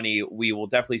lot of money. We will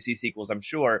definitely see sequels, I'm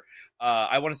sure.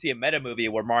 I want to see a meta movie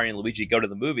where Mario and Luigi go to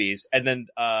the movies. And then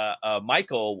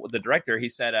Michael, the director, he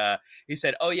said,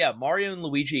 oh yeah, Mario and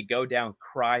Luigi go down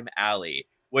Crime Alley.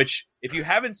 Which, if you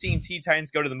haven't seen Teen Titans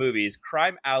Go to the Movies,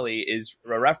 Crime Alley is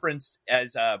referenced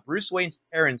as Bruce Wayne's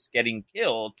parents getting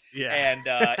killed. Yeah.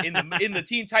 And in the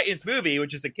Teen Titans movie,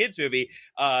 which is a kids movie,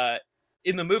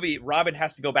 in the movie, Robin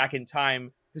has to go back in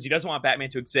time because he doesn't want Batman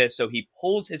to exist. So he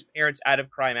pulls his parents out of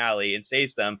Crime Alley and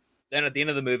saves them. Then at the end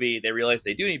of the movie, they realize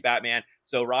they do need Batman.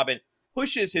 So Robin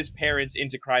pushes his parents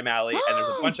into Crime Alley, and there's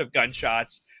a bunch of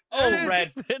gunshots. Oh, Red,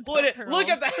 look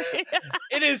at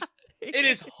that! It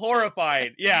is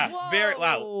horrifying. Yeah, very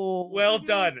wow. Well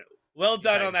done. Well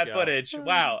done Nice on that job. footage.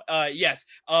 Wow. Yes.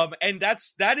 And that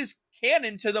is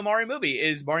canon to the Mario movie.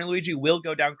 Is Mario and Luigi will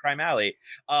go down Crime Alley.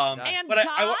 And but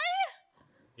die?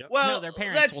 well, No, their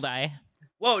parents will die.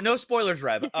 Whoa, no spoilers,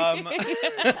 Rev. What's happening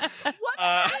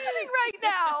right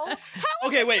now? How is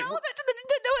Okay, this wait. relevant to the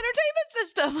Nintendo Entertainment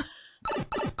System?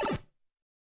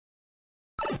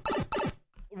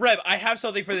 Rev, I have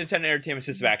something for the Nintendo Entertainment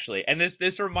System actually, and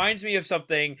this reminds me of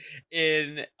something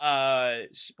in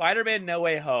Spider-Man: No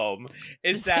Way Home.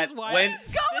 Is This that is why- when?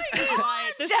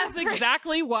 This is Jeffrey.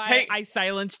 exactly why Hey. I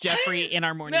silence Jeffrey in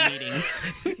our morning meetings.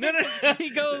 No.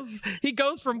 He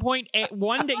goes from point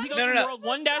one day. He goes from world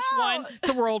 1-1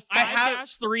 to world I have-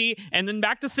 5-3, and then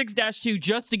back to 6-2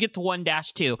 just to get to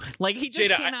 1-2. Like he just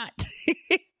Jada, cannot.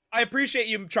 I appreciate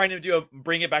you trying to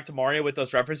bring it back to Mario with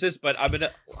those references, but I'm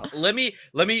gonna let me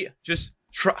just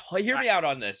hear me out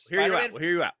on this. We'll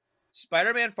hear you out.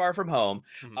 Spider-Man: Far From Home.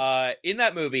 Mhm. In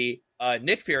that movie,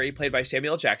 Nick Fury, played by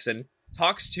Samuel L. Jackson,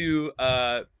 talks to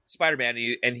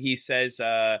Spider-Man, and he says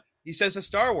a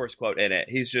Star Wars quote in it.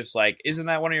 He's just like, "Isn't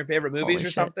that one of your favorite movies Holy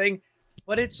or shit. something?"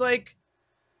 But it's like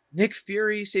Nick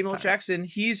Fury, Samuel L. Jackson.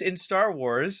 He's in Star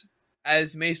Wars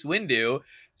as Mace Windu,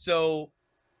 so.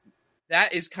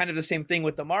 That is kind of the same thing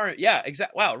with the Mario. Yeah,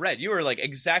 exactly. Wow, Red, you were like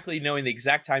exactly knowing the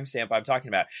exact timestamp I'm talking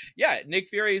about. Yeah, Nick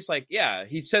Fury is like, yeah,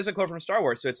 he says a quote from Star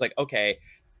Wars. So it's like, okay,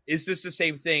 is this the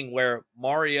same thing where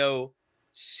Mario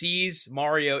sees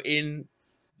Mario in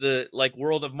the like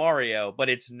world of Mario, but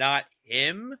it's not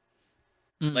him?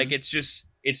 Mm-mm. Like it's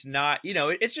not,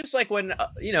 it's just like when,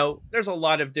 there's a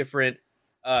lot of different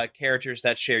characters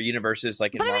that share universes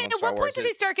like in But I Marvel mean, and at Star what Wars. point does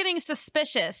he start getting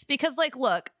suspicious? Because, like,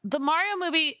 look, the Mario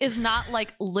movie is not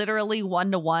like literally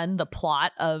 1-to-1 the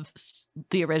plot of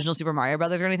the original Super Mario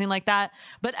Brothers or anything like that.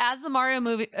 But as the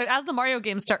Mario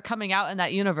games start coming out in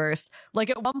that universe,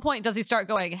 like at one point does he start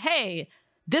going, "Hey,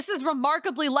 this is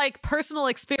remarkably like personal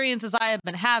experiences I have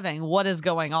been having. What is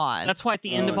going on?" That's why at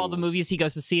the end of all the movies he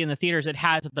goes to see in the theaters, it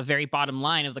has at the very bottom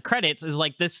line of the credits is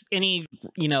like this, any,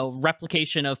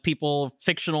 replication of people,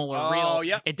 fictional or real. Oh,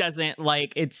 yep. It doesn't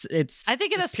like, it's I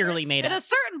think it's purely made at up. a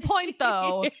certain point,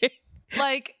 though,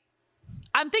 like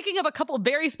I'm thinking of a couple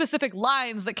very specific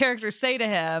lines that characters say to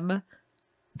him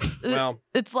Well,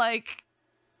 it's like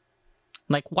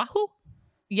Wahoo.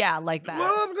 yeah, like that.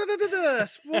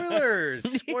 Spoilers.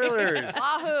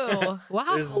 Wahoo! Wow,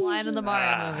 There's- line in the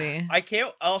Mario movie. I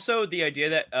can't. Also, the idea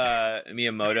that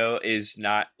Miyamoto is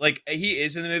not like he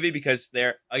is in the movie because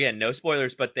there again, no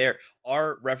spoilers, but there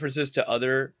are references to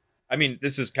other. I mean,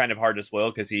 this is kind of hard to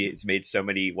spoil because he's made so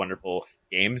many wonderful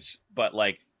games, but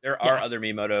like there are other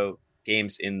Miyamoto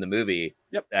games in the movie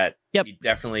that he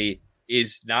definitely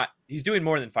is not. He's doing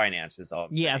more than finance. Is all.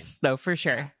 I'm saying. Yes, though, for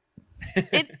sure.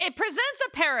 It presents a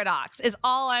paradox, is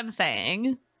all I'm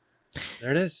saying.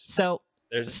 There it is. So,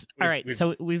 all right.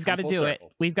 So we've got to do it.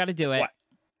 We've got to do it.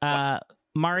 What?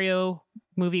 Mario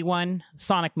movie 1,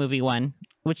 Sonic movie 1,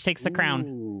 which takes the crown.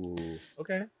 Ooh,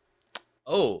 okay.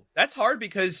 Oh, that's hard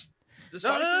because the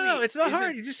Sonic No, movie it's not isn't-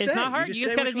 hard. You just It's say. not hard. You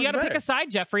just gotta pick a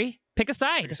side, Jeffrey. Pick a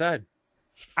side. Pick a side.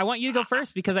 I want you to go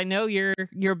first because I know you're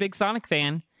a big Sonic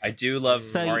fan. I do love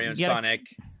So Mario and you gotta- Sonic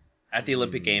at the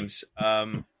Olympic Games.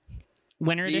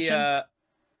 Winter edition.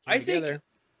 I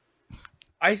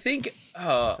think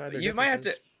Decide their you might have to.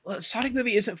 differences. Well, Sonic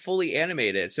movie isn't fully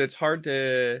animated, so it's hard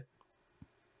to.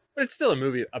 But it's still a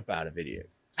movie about a video.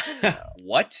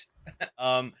 What?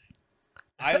 I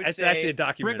would It's say actually a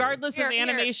documentary. Regardless Here, of here.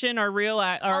 animation or real, or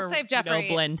I'll save Jeffrey.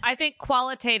 blend. I think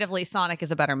qualitatively, Sonic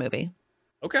is a better movie.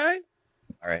 Okay.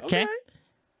 All right. Okay.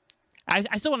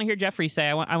 I still want to hear Jeffrey say.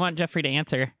 I want Jeffrey to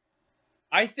answer.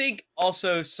 I think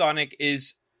also Sonic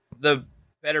is the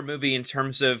better movie in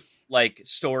terms of like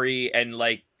story and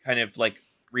like kind of like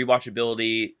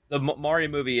rewatchability. The Mario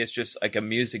movie is just like a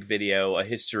music video, a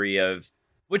history of,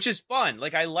 which is fun.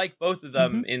 Like I like both of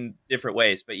them in different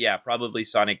ways, but yeah, probably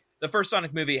Sonic. The first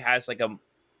Sonic movie has like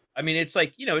I mean, it's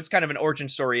like, you know, it's kind of an origin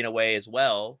story in a way as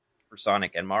well for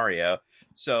Sonic and Mario.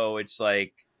 So it's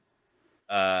like,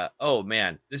 oh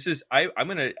man, this is, I'm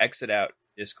going to exit out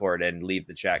Discord and leave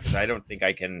the chat because I don't think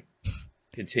I can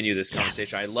continue this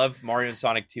conversation. Yes. I love Mario and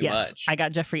Sonic too much. I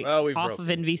got Jeffrey Well, we off broke of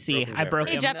him. NVC. Broken I broke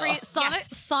Hey, him. Jeffrey, No.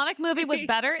 Sonic movie was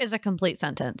better is a complete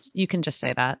sentence. You can just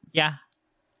say that. Yeah.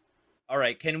 All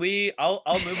right, can we? I'll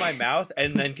move my mouth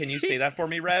and then can you say that for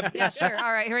me, Reb? Yeah, sure.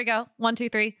 All right, here we go. 1, 2,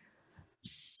 3.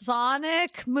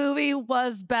 Sonic movie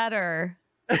was better.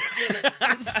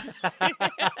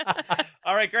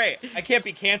 All right, great. I can't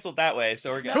be canceled that way,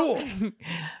 so we're good. Cool.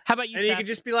 How about you, And you Seth? can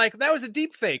just be like, that was a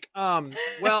deep fake.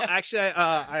 Well, actually,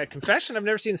 I confession, I've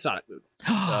never seen the Sonic movie.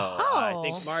 So I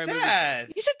think Mario movie.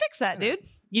 Seth. You should fix that, dude.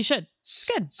 You should.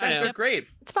 Good. Seth, I know. they're great.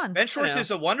 It's fun. Ben Schwartz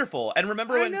is a wonderful. And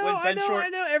remember when Ben Schwartz. I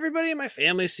know. Everybody in my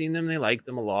family's seen them. They like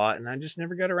them a lot, and I just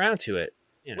never got around to it.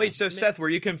 You know? Wait, so Seth, were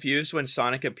you confused when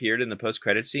Sonic appeared in the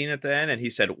post-credit scene at the end and he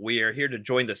said, "We are here to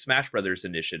join the Smash Brothers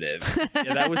initiative"?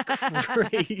 Yeah, that was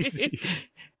crazy.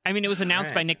 I mean, it was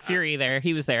announced by Alright. Nick Fury there.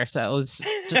 He was there, so it was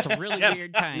just a really Yeah.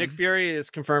 weird time. Nick Fury is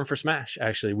confirmed for Smash.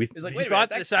 Actually, we He's like, we wait a thought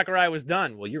minute, that Sakurai was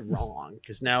done. Well, you're wrong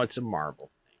because now it's a Marvel.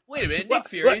 Wait a minute, Well, Nick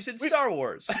Fury's look, in Star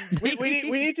Wars. we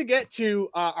need to get to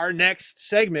our next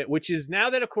segment, which is now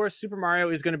that, of course, Super Mario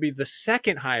is going to be the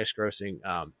second highest grossing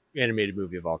animated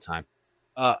movie of all time.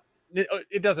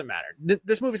 It doesn't matter.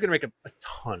 This movie's going to make a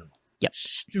ton of money. Yep.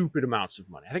 Stupid amounts of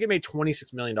money. I think it made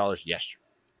 $26 million yesterday,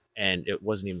 and it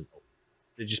wasn't even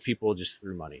open. People just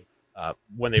threw money.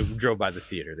 When they drove by the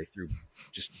theater, they threw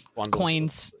just bundles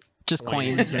Coins. Just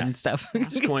Coins, coins yeah. and stuff.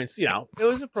 just coins. You know, it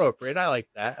was appropriate. I like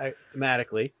that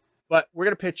thematically. But we're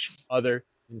gonna pitch other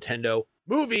Nintendo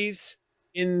movies.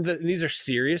 These are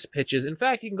serious pitches. In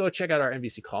fact, you can go check out our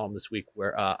NVC column this week,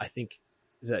 where I think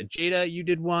is that Jada, you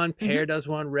did one, Pear does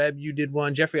one, Reb, you did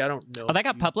one, Jeffrey, I don't know. Oh, that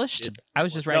got if you published? did I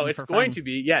was just one. writing No, it's for going fun. to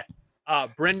be. Yeah,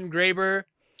 Brendan Graber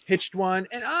pitched one,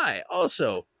 and I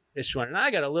also pitched one, and I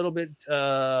got a little bit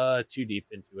too deep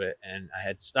into it, and I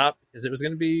had to stop because it was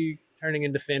going to be turning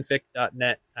into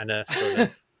fanfic.net kind of sort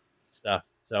of stuff.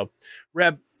 So,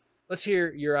 Reb, let's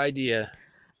hear your idea.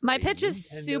 My A pitch is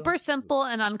Nintendo super simple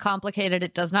and uncomplicated.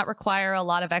 It does not require a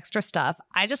lot of extra stuff.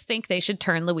 I just think they should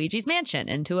turn Luigi's Mansion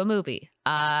into a movie.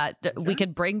 We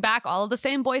could bring back all of the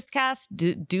same voice cast,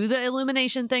 do the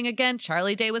Illumination thing again.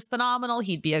 Charlie Day was phenomenal.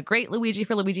 He'd be a great Luigi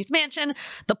for Luigi's Mansion.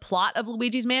 The plot of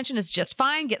Luigi's Mansion is just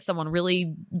fine. Get someone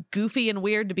really goofy and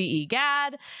weird to be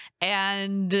Egad,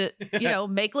 and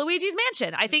make Luigi's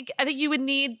Mansion. I think you would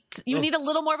need a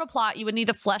little more of a plot. You would need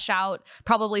to flesh out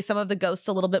probably some of the ghosts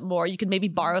a little bit more. You could maybe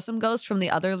borrow borrow some ghosts from the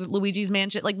other Luigi's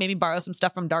Mansion, like maybe borrow some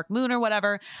stuff from Dark Moon or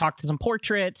whatever. Talk to some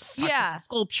portraits, talk to some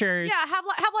sculptures. Yeah, have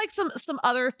like some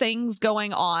other things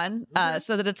going on,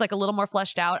 so that it's like a little more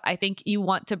fleshed out. I think you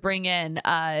want to bring in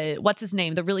what's his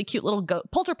name, the really cute little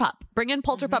Polterpup. Bring in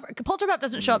Polterpup. Polterpup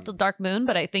doesn't show up till Dark Moon,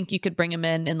 but I think you could bring him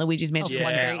in Luigi's Mansion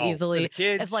 1 very easily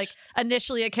as like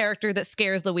initially a character that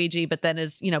scares Luigi, but then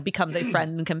is becomes a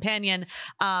friend and companion.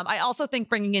 I also think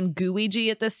bringing in Gooigi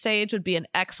at this stage would be an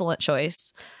excellent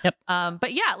choice. Yep.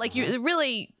 But yeah, like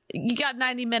you got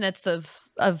 90 minutes of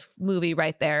movie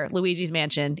right there. Luigi's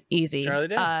Mansion, easy. Charlie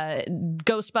Day.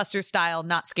 Ghostbusters style,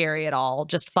 not scary at all,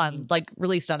 just fun, like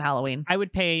released on Halloween. I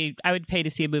would pay to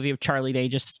see a movie of Charlie Day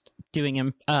just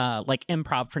doing like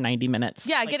improv for 90 minutes.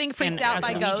 Yeah, like, getting freaked out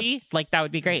by Luigi, ghosts. like that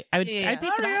would be great. I'd pay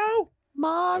for that.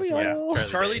 Mario. Yeah,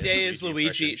 Charlie Day is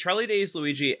Luigi. Charlie Day is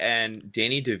Luigi, and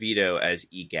Danny DeVito as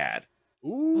Egad.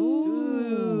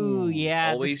 Ooh,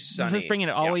 yeah. Always Sunny. Just bringing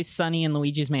it Always Sunny in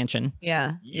Luigi's Mansion.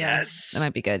 Yeah. Yes. That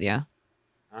might be good, yeah.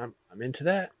 I'm into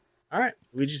that. All right.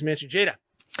 Luigi's Mansion. Jada.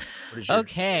 What is your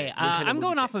Okay. Nintendo I'm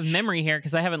going movie off of pitch? memory here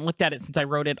because I haven't looked at it since I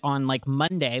wrote it on like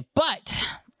Monday. But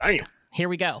Damn. here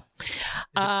we go.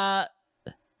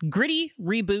 Gritty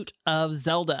reboot of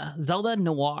Zelda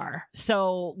Noir.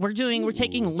 So we're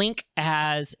taking Link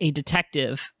as a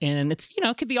detective, and it's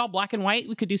it could be all black and white.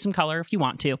 We could do some color if you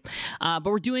want to, but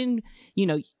we're doing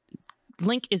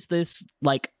Link is this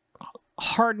like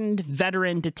hardened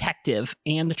veteran detective,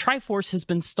 and the Triforce has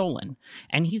been stolen,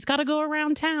 and he's got to go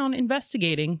around town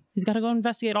investigating. He's got to go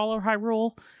investigate all over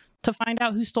Hyrule to find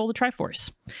out who stole the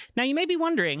Triforce. Now you may be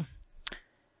wondering,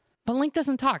 but Link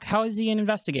doesn't talk. How is he an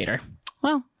investigator?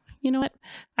 Well, you know what?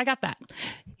 I got that.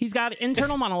 He's got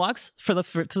internal monologues for the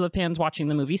fans watching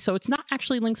the movie, so it's not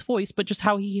actually Link's voice, but just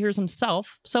how he hears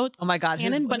himself. So Oh my god,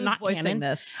 canon, but who's not voicing canon.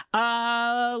 this?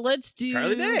 Let's do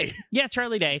Charlie Day. Yeah,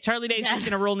 Charlie Day. Charlie Day's just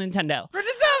gonna rule Nintendo.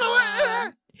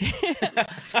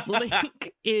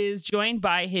 Link is joined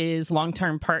by his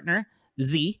long-term partner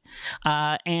Z,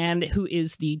 and who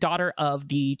is the daughter of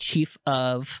the chief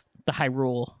of the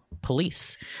Hyrule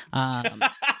Police.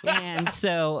 And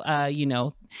so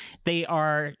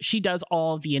she does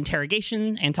all the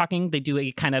interrogation and talking. They do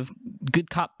a kind of good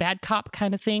cop bad cop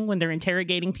kind of thing when they're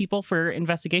interrogating people for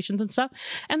investigations and stuff,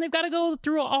 and they've got to go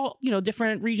through all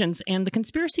different regions, and the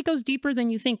conspiracy goes deeper than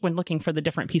you think when looking for the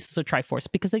different pieces of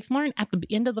Triforce, because they've learned at the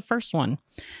end of the first one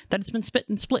that it's been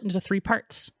split into 3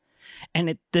 parts,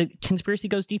 and the conspiracy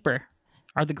goes deeper.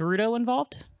 Are the Gerudo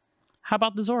involved? How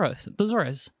about the Zoras,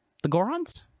 the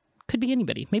Gorons? Could be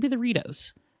anybody. Maybe the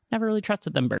Ritos. Never really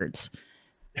trusted them birds.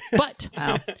 But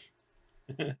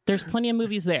there's plenty of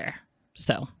movies there.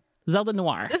 So, Zelda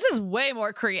Noir. This is way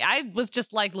more creative. I was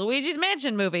just like, Luigi's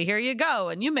Mansion movie, here you go.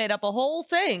 And you made up a whole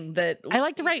thing that I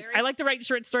like to write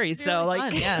short stories. So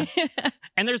like, fun, yeah.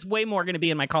 And there's way more going to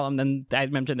be in my column than I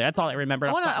mentioned there. That's all I remember.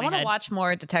 I want to watch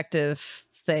more detective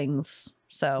things.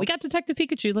 So We got Detective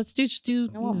Pikachu. Let's just do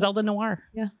Zelda Noir.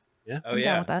 Yeah. Oh I'm yeah,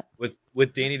 down with that.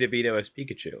 with Danny DeVito as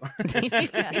Pikachu.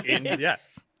 Yeah.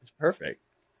 It's perfect.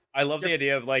 I love the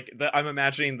idea of like I'm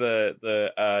imagining the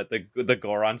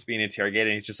Gorons being interrogated,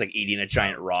 and he's just like eating a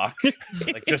giant rock,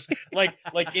 like just like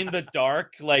in the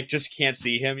dark, like just can't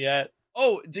see him yet.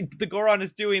 Oh, the Goron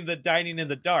is doing the dining in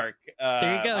the dark.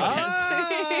 There you go.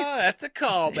 That's a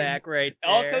callback right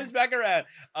there. All comes back around.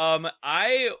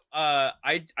 I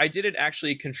didn't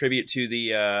actually contribute to the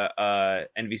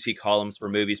NVC columns for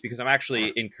movies because I'm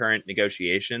actually in current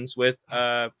negotiations with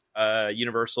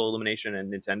Universal, Illumination,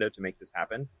 and Nintendo to make this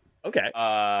happen. Okay.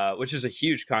 Which is a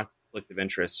huge conflict of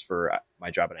interest for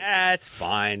my job at NVC. That's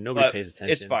fine. Nobody But pays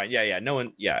attention. It's fine. Yeah. No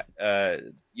one. Yeah.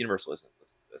 Universal isn't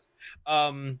listening to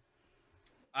this.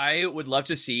 I would love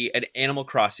to see an Animal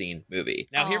Crossing movie.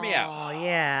 Now, hear me out. Oh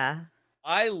yeah.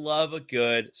 I love a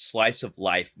good slice of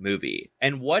life movie.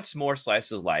 And what's more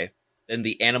slice of life than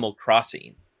the Animal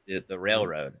Crossing, the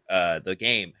railroad, the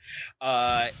game?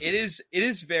 It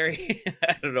is very,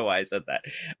 I don't know why I said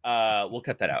that. We'll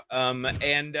cut that out.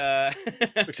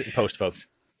 Fix it in post, folks.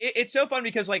 It's so fun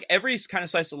because like every kind of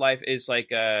slice of life is like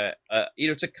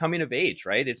it's a coming of age,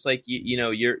 right? It's like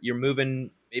you're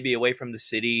moving maybe away from the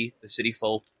city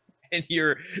folk, and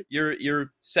you're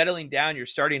settling down, you're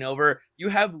starting over. You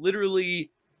have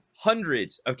literally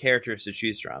hundreds of characters to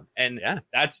choose from, and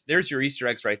there's your Easter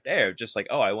eggs right there. Just like,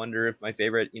 oh, I wonder if my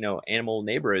favorite animal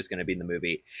neighbor is going to be in the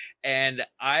movie, and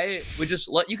I would just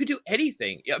you could do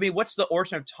anything. I mean, what's the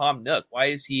origin of Tom Nook? Why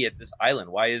is he at this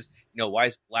island? Why is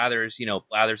Blathers?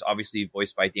 Blathers obviously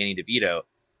voiced by Danny DeVito.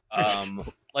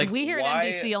 Like we here why...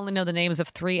 at NVC only know the names of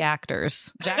 3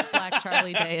 actors: Jack Black,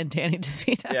 Charlie Day, and Danny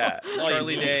DeVito. Yeah,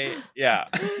 Charlie Day. Yeah,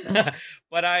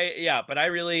 but I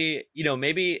really,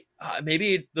 maybe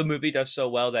the movie does so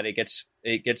well that it gets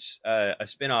a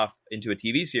spinoff into a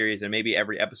TV series, and maybe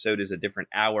every episode is a different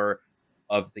hour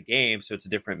of the game, so it's a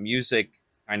different music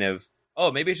kind of.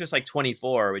 Oh, maybe it's just like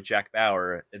 24 with Jack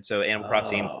Bauer, and so Animal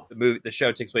Crossing, the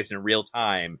show takes place in real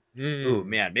time. Ooh,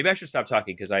 man, maybe I should stop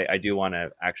talking because I do want to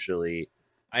actually.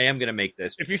 I am going to make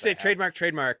this. If you say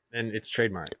trademark, then it's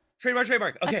trademark.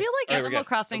 Trademark. Okay. I feel like Animal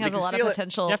Crossing has a lot of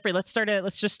potential. Jeffrey, let's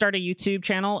just start a YouTube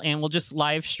channel and we'll just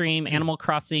live stream Animal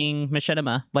Crossing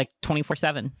Machinima like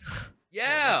 24/7.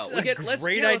 Yeah, let's get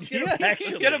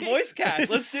a voice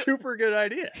cast. Super good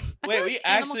idea. Wait, we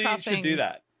actually should do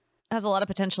that. Has a lot of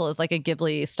potential as like a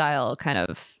Ghibli style kind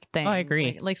of thing. Oh, I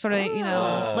agree. Like sort of,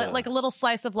 like a little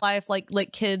slice of life, like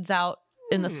kids out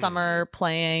in the summer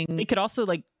playing. They could also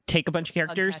like take a bunch of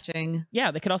characters.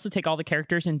 Yeah, they could also take all the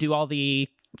characters and do all the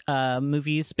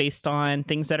movies based on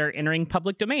things that are entering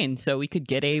public domain. So we could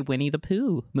get a Winnie the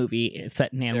Pooh movie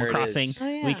set in Animal Crossing. Oh,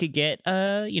 yeah. We could get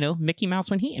Mickey Mouse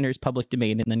when he enters public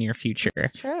domain in the near future.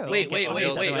 That's true. Wait.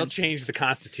 They'll change the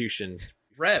Constitution.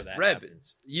 Reb,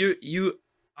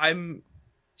 I'm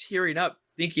tearing up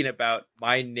thinking about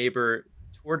My Neighbor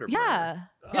Tortoise. Yeah.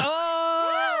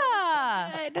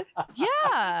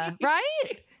 Yeah.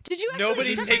 Right? Did you actually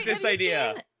Nobody take this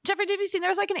idea? Jeffrey, have you seen there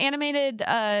was like an animated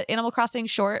Animal Crossing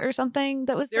short or something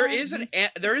that was there done? is an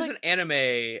anime,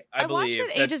 I believe.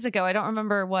 Watched it ages ago. I don't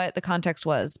remember what the context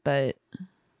was, but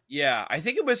yeah, I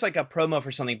think it was like a promo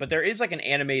for something, but there is like an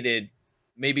animated,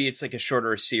 maybe it's like a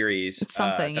shorter series. It's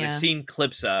something that I've seen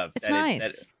clips of. It's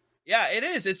nice. Yeah, it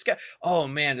is. It's got, oh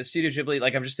man, the Studio Ghibli,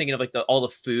 like I'm just thinking of like all the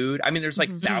food. I mean, there's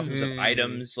like thousands of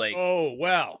items. Like, oh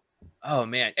wow. Oh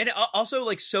man, and also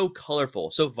like so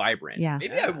colorful, so vibrant. Yeah.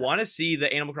 Maybe I want to see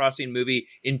the Animal Crossing movie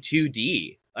in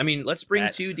 2D. I mean, let's bring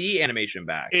 2D animation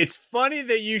back. It's funny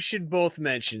that you should both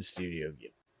mention Studio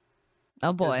Ghibli.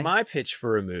 Oh boy. My pitch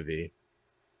for a movie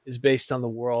is based on the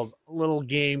world, a little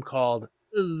game called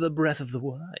The Breath of the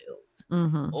Wild.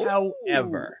 Mm-hmm.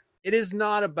 However, it is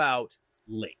not about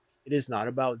Link. It is not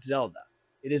about Zelda.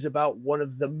 It is about one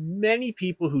of the many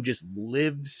people who just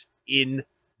lives in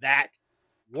that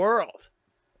world.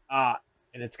 And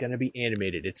it's going to be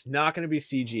animated. It's not going to be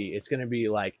CG. It's going to be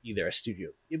like either a Studio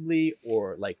Ghibli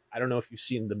or like, I don't know if you've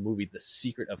seen the movie The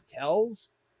Secret of Kells,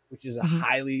 which is a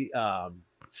highly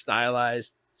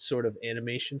stylized sort of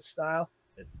animation style.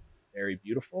 It's very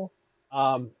beautiful.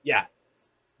 Yeah,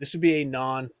 this would be a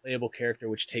non-playable character,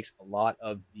 which takes a lot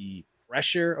of the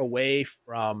pressure away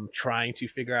from trying to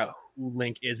figure out who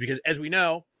Link is, because as we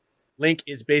know, Link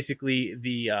is basically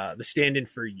the stand-in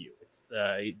for you. It's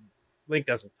Link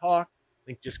doesn't talk.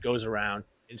 Link just goes around,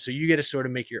 and so you get to sort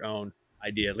of make your own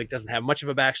idea. Link doesn't have much of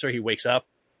a backstory. He wakes up,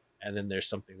 and then there's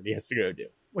something that he has to go do.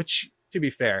 Which, to be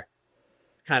fair,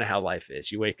 it's kind of how life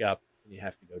is. You wake up and you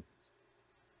have to go do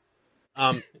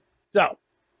something. So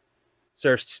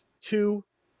serves two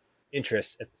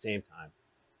interests at the same time.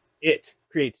 It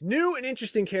creates new and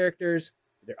interesting characters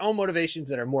with their own motivations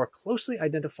that are more closely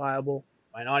identifiable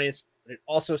by an audience, but it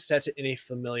also sets it in a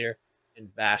familiar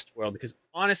and vast world. Because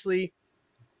honestly,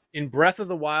 in Breath of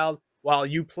the Wild, while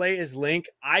you play as Link,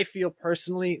 I feel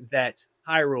personally that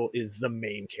Hyrule is the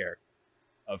main character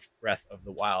of Breath of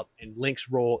the Wild, and Link's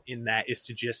role in that is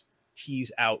to just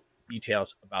tease out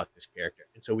details about this character.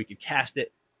 And so we could cast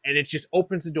it, and it just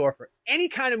opens the door for any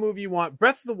kind of movie you want.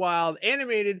 Breath of the Wild,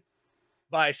 animated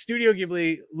by Studio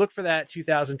Ghibli. Look for that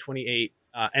 2028.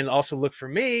 And also look for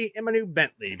me in my new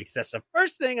Bentley, because that's the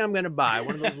first thing I'm going to buy.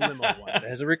 One of those limo ones that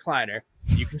has a recliner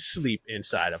you can sleep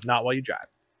inside of, not while you drive.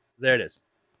 So there it is.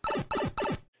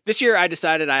 This year, I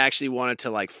decided I actually wanted to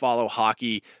like follow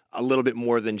hockey a little bit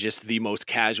more than just the most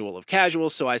casual of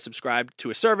casuals. So I subscribed to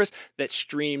a service that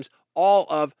streams all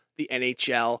of the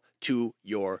NHL to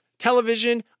your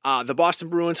television. The Boston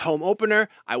Bruins home opener,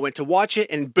 I went to watch it,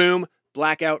 and boom,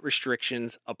 blackout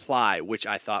restrictions apply, which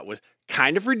I thought was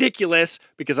kind of ridiculous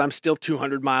because I'm still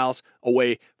 200 miles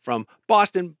away from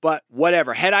Boston, but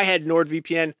whatever. Had I had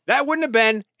NordVPN, that wouldn't have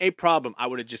been a problem. I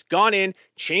would have just gone in,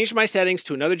 changed my settings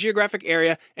to another geographic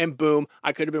area, and boom,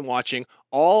 I could have been watching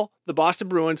all the Boston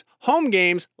Bruins home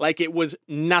games like it was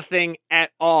nothing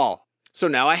at all. So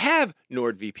now I have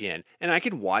NordVPN, and I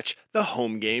can watch the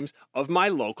home games of my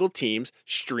local teams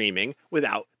streaming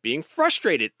without being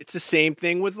frustrated. It's the same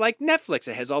thing with like Netflix.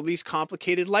 It has all these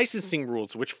complicated licensing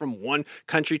rules, which from one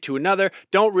country to another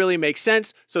don't really make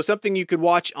sense. So something you could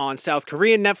watch on South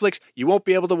Korean Netflix, you won't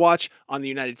be able to watch on the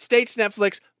United States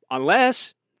Netflix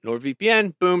unless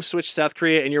NordVPN, boom, switch to South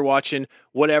Korea, and you're watching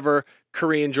whatever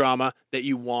Korean drama that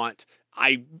you want.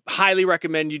 I highly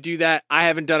recommend you do that. I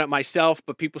haven't done it myself,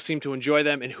 but people seem to enjoy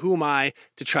them, and who am I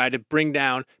to try to bring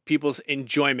down people's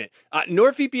enjoyment?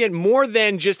 NordVPN, more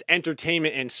than just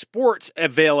entertainment and sports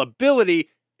availability,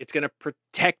 it's going to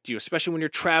protect you, especially when you're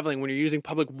traveling, when you're using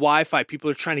public Wi-Fi. People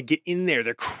are trying to get in there.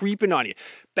 They're creeping on you.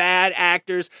 Bad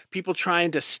actors, people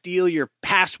trying to steal your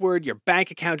password, your bank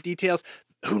account details.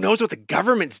 Who knows what the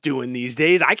government's doing these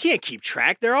days? I can't keep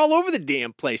track. They're all over the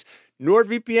damn place.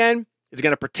 NordVPN is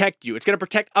going to protect you. It's going to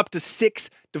protect up to 6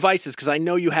 devices, because I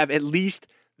know you have at least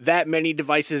that many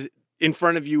devices in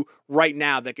front of you right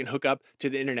now that can hook up to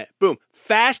the internet. Boom.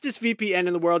 Fastest VPN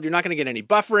in the world. You're not going to get any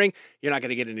buffering. You're not going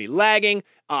to get any lagging.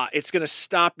 It's going to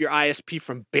stop your ISP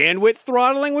from bandwidth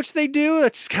throttling, which they do.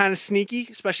 That's kind of sneaky,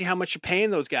 especially how much you're paying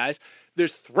those guys.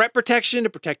 There's threat protection to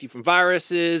protect you from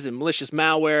viruses and malicious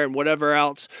malware and whatever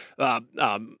else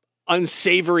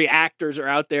unsavory actors are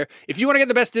out there. If you want to get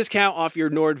the best discount off your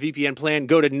NordVPN plan,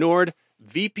 go to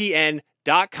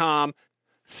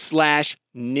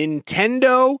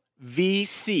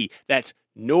nordvpn.com/NintendoVC. That's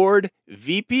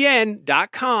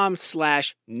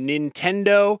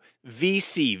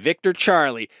nordvpn.com/NintendoVC. Victor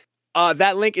Charlie.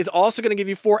 That link is also going to give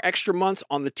you 4 extra months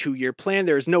on the 2-year plan.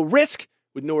 There is no risk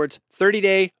with Nord's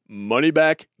 30-day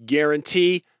money-back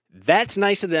guarantee. That's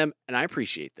nice of them, and I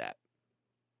appreciate that.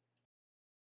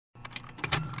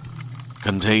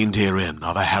 Contained herein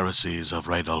are the heresies of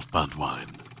Radolf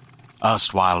Burntwine,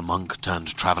 erstwhile monk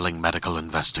turned traveling medical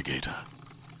investigator.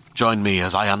 Join me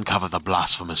as I uncover the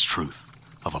blasphemous truth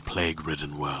of a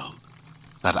plague-ridden world,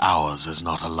 that ours is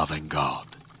not a loving God,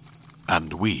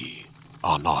 and we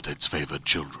are not its favored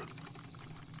children.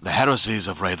 The heresies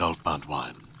of Radolf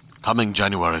Burntwine, coming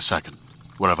January 2nd,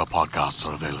 wherever podcasts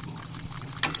are available.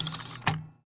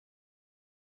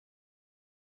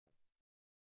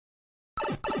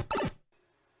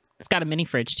 It's got a mini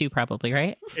fridge too, probably,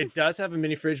 right? It does have a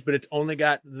mini fridge, but it's only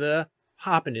got the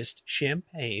hoppinest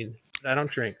champagne that I don't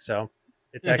drink. So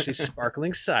it's actually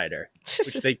sparkling cider,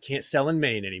 which they can't sell in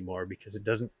Maine anymore because it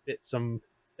doesn't fit some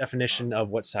definition of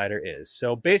what cider is.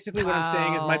 So basically what I'm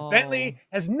saying is my Bentley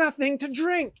has nothing to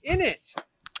drink in it.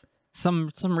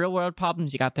 Some real world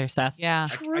problems you got there, Seth. Yeah.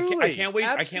 Truly, I can't wait.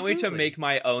 I can't wait to absolutely. make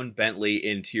my own Bentley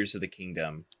in Tears of the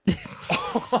Kingdom.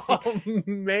 Oh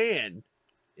man.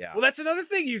 Yeah. Well, that's another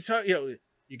thing. You're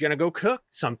gonna go cook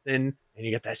something, and you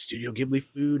get that Studio Ghibli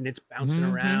food, and it's bouncing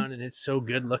around, and it's so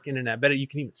good looking, and I bet you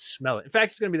can even smell it. In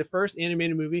fact, it's gonna be the first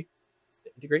animated movie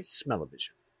that integrates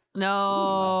smell-o-vision.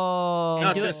 No. No,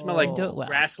 it's gonna smell like do it well.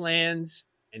 grasslands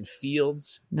and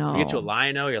fields. No. You get to a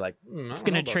lion-o, you're like, It's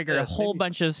going to trigger a whole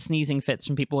bunch of sneezing fits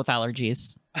from people with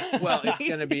allergies. Well, it's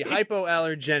gonna be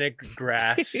hypoallergenic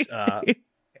grass.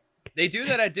 They do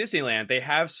that at Disneyland. They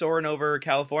have Soarin' over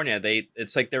California.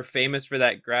 It's like they're famous for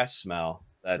that grass smell.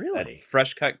 That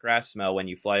fresh cut grass smell when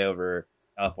you fly over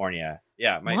California.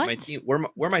 Yeah, my theme.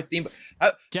 Where my theme?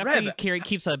 Jeffrey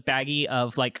keeps a baggie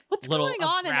of like What's little going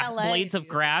on in LA, blades of dude?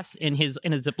 grass in a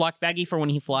Ziploc baggie for when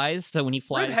he flies. So when he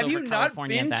flies Reb, have over you not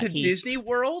California, been that to heat. Disney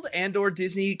World and or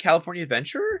Disney California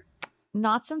Adventure?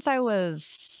 Not since I was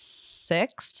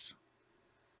 6.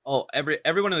 Oh,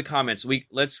 everyone in the comments,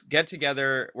 let's get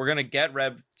together. We're gonna get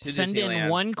Reb to Send Disneyland. in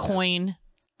 1 coin,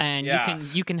 and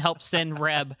you can help send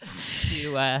Reb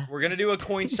to. We're gonna do a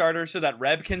coin starter so that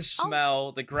Reb can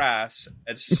smell the grass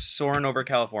at Soarin' over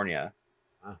California.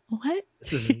 What?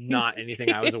 This is not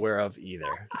anything I was aware of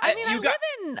either. I mean,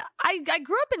 I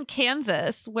grew up in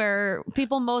Kansas where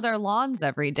people mow their lawns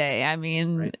every day. I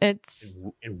mean, it's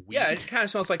And wheat, Yeah, it kind of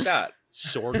smells like that.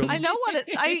 sorghum. I know what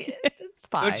it's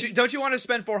fine. Don't you want to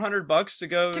spend $400 to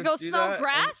go To go do smell that?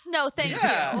 grass? No, thank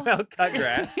Yeah. you. Smell cut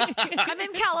grass. I'm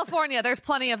in California. There's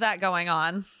plenty of that going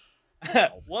on.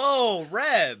 Whoa,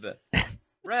 Reb.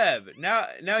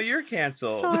 Now you're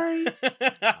canceled. Sorry.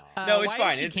 No, it's why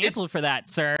fine. Is she It's canceled for that,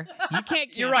 sir. You can't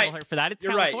cancel You're right. her for that. It's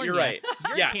You're right. California. You're right.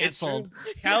 You're Yeah, canceled.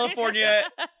 It's California.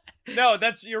 No,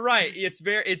 you're right.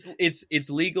 It's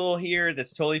legal here.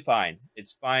 That's totally fine.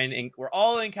 It's fine. And we're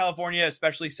all in California,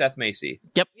 especially Seth Macy.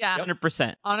 Yep. Yeah.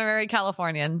 100%. Honorary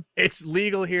Californian. It's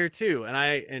legal here too,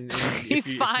 and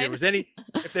He's fine.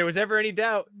 If there was ever any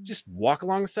doubt, just walk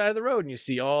along the side of the road and you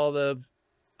see all the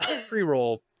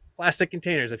pre-roll plastic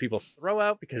containers that people throw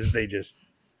out because they just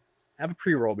have a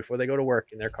pre-roll before they go to work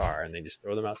in their car, and they just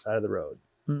throw them outside of the road.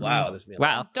 Wow. Bothers me a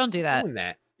Wow. lot. Don't do that. Doing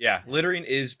that. Yeah, littering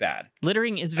is bad.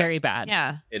 Littering is very bad.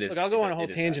 Yeah. It is. Look, I'll go on a whole it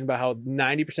is tangent about how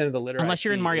 90% of the litter, Unless I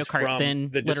you're in see Mario is Kart, from then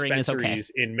the littering is okay.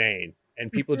 dispensaries in Maine,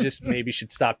 and people just maybe should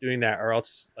stop doing that, or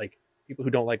else like people who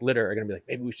don't like litter are going to be like,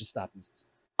 maybe we should stop using this.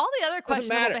 All the other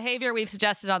questionable matter. behavior we've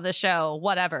suggested on this show,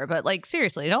 whatever. But like,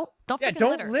 seriously, don't Yeah, freaking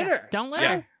don't litter. Yeah. Don't litter.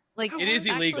 Yeah. Like, It is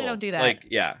actually illegal. don't do that. Like,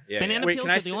 yeah. Banana Wait, peels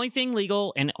can I are the say- only thing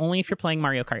legal, and only if you're playing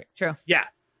Mario Kart. True. Yeah.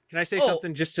 Can I say Oh.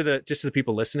 something just to the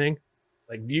people listening?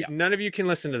 Like, none of you can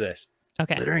listen to this.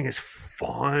 Okay. Littering is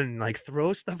fun. Like,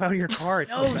 throw stuff out of your car.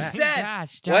 It's No, the best. Seth.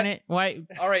 Gosh, darn What? it. Why?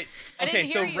 All right. I Okay, didn't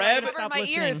so hear you. I Reb. covered Stop my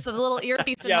listening. ears, so the little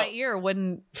earpiece in Yeah. my ear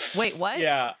wouldn't. Wait, what?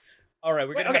 Yeah. All right,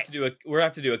 we're gonna have to do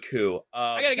a coup.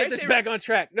 I gotta get this back on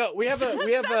track. No, we have a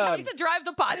Seth needs to drive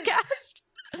the podcast.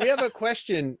 we have a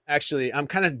question. Actually, I'm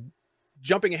kind of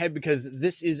jumping ahead because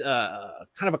this is a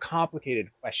kind of a complicated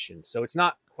question. So it's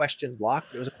not question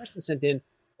blocked. It was a question sent in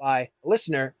by a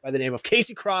listener by the name of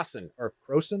Casey Crossan or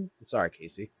Crossan. I'm sorry,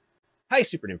 Casey. Hi,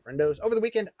 Super Nintendos. Over the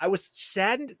weekend, I was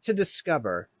saddened to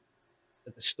discover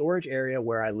that the storage area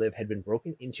where I live had been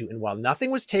broken into, and while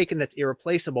nothing was taken that's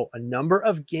irreplaceable, a number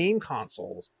of game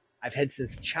consoles I've had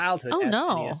since childhood, Oh,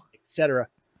 no. SNES, etc.,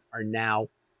 are now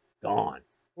gone.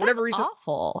 For whatever reason,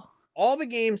 Awful. all the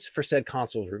games for said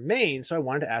consoles remain, so I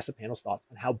wanted to ask the panel's thoughts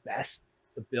on how best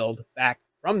to build back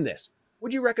from this.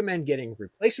 Would you recommend getting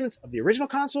replacements of the original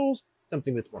consoles,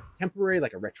 something that's more contemporary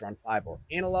like a Retron 5 or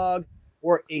Analog,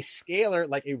 or a scaler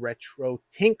like a Retro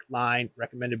Tink line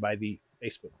recommended by the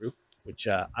Facebook group, which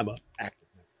I'm an active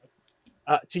member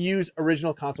of, to use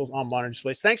original consoles on modern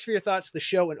displays? Thanks for your thoughts, the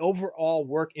show, and overall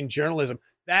work in journalism.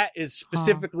 That is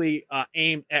specifically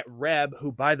aimed at Reb,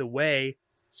 who, by the way,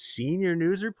 senior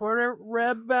news reporter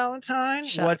Reb Valentine.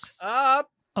 Shucks. What's up?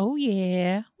 Oh,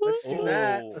 yeah. Let's do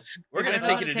that. Ooh. Let's- We're gonna I don't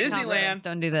take wanna you to take Disneyland. compliments.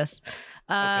 Don't do this.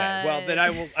 Okay, well then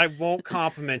I won't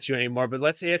compliment you anymore. But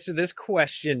let's answer this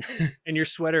question. And your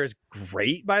sweater is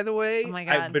great, by the way. Oh my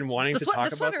God. I've been wanting The, to talk the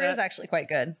about sweater that. is actually quite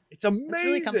good. It's amazing. It's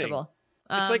really comfortable.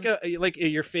 It's like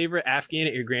your favorite Afghan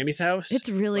at your Grammy's house. It's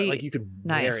really but, like you could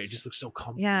wear nice. it. It just looks so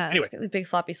comfortable. Yeah. Anyway, It's got the big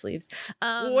floppy sleeves.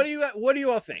 well, what do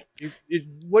you all think?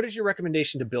 What is your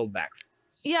recommendation to build back?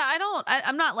 Yeah,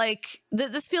 I'm not like,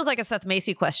 this feels like a Seth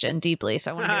Macy question deeply,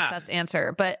 so I want to hear Seth's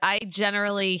answer. But I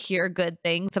generally hear good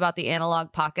things about the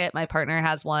Analog Pocket. My partner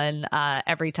has one.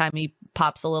 Every time he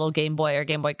pops a little Game Boy or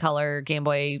Game Boy Color, Game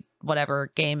Boy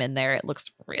whatever game in there, it looks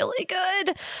really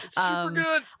good. It's super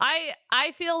good.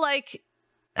 I feel like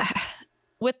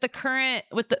with the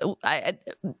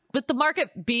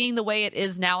market being the way it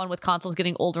is now, and with consoles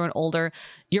getting older and older,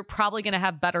 you're probably going to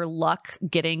have better luck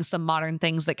getting some modern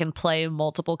things that can play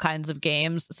multiple kinds of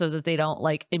games so that they don't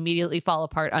like immediately fall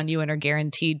apart on you and are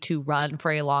guaranteed to run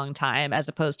for a long time, as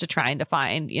opposed to trying to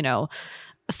find,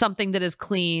 something that is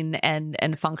clean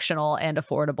and functional and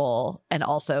affordable and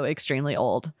also extremely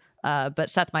old. But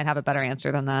Seth might have a better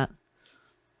answer than that.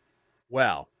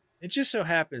 Well, it just so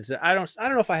happens that I don't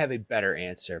know if I have a better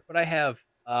answer, but I have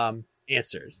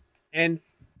answers. And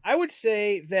I would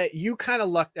say that you kind of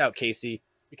lucked out, Casey,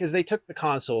 because they took the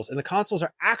consoles, and the consoles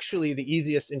are actually the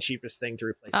easiest and cheapest thing to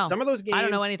replace. Oh, Some of those games I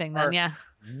don't know anything then. are Yeah.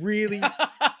 really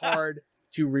hard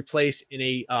to replace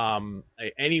in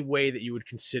any way that you would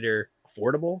consider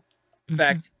affordable. In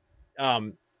fact,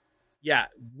 yeah,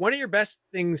 one of your best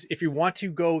things if you want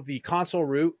to go the console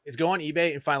route is go on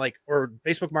eBay and find or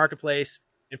Facebook Marketplace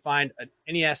and find an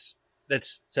NES that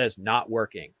says not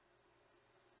working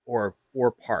or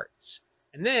 4 parts.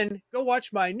 And then go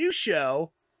watch my new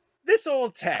show, This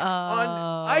Old Tech,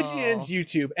 on IGN's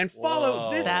YouTube, and follow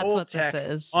Whoa. This That's Old what Tech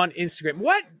this is. on Instagram.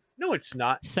 What? No, it's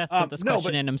not. Seth sent this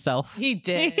question in himself. He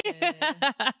did.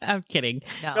 I'm kidding.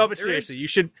 No, but There seriously, is- you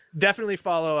should definitely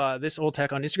follow This Old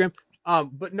Tech on Instagram.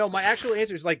 But no, my actual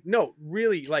answer is no,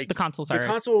 really, The consoles the are.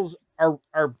 consoles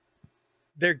are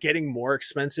they're getting more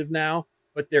expensive now,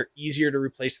 but they're easier to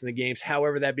replace than the games.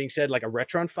 However, that being said, like a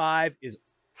Retron 5 is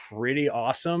pretty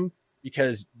awesome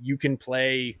because you can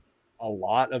play a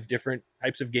lot of different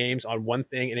types of games on one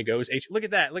thing and it goes look at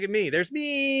that, look at me, there's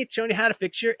me showing you how to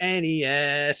fix your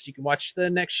NES. You can watch the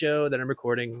next show that I'm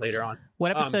recording later on.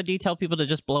 What episode do you tell people to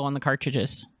just blow on the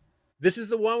cartridges? This is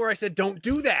the one where I said don't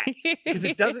do that because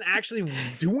it doesn't actually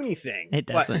do anything. It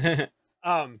But, doesn't.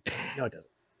 no, it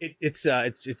doesn't.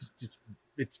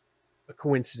 It's a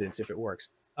coincidence if it works.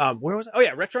 Where was I? Oh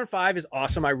yeah, Retron 5 is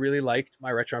awesome. I really liked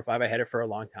my Retron 5. I had it for a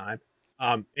long time.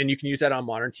 And you can use that on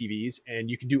modern TVs, and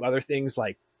you can do other things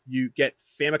like you get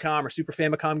Famicom or Super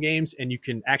Famicom games, and you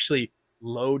can actually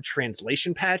load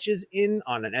translation patches in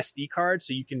on an SD card,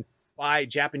 so you can buy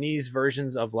Japanese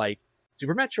versions of like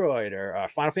Super Metroid or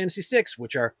Final Fantasy VI,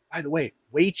 which are, by the way,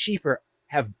 way cheaper,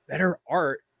 have better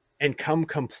art, and come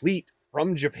complete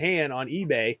from Japan on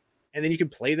eBay. And then you can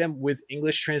play them with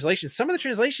English translations. Some of the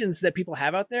translations that people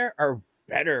have out there are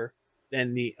better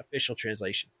than the official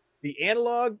translation. The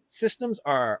analog systems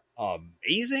are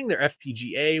amazing. They're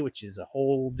FPGA, which is a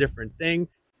whole different thing.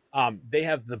 They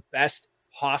have the best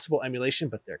possible emulation,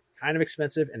 but they're kind of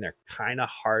expensive and they're kind of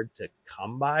hard to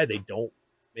come by. They don't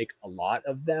make a lot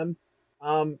of them.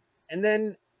 And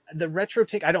then the retro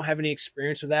take, I don't have any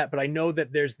experience with that, but I know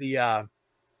that there's the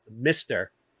Mr.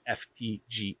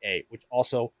 FPGA, which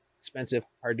also expensive,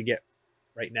 hard to get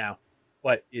right now,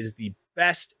 but is the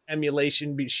best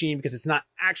emulation machine because it's not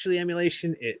actually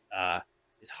emulation. It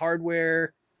is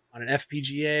hardware on an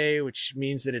FPGA, which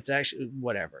means that it's actually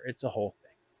whatever. It's a whole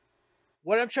thing.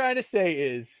 What I'm trying to say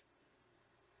is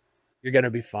you're going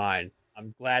to be fine.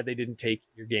 I'm glad they didn't take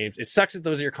your games. It sucks that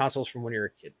those are your consoles from when you were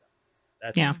a kid,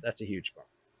 though. That's a huge bummer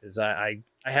because I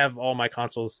have all my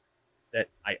consoles that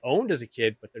I owned as a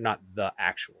kid, but they're not the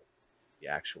actual.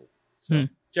 So,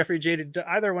 Jeffrey, Jay, did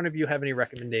either one of you have any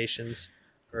recommendations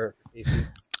for Casey?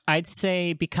 I'd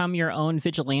say become your own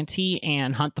vigilante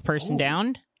and hunt the person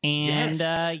down, and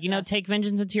take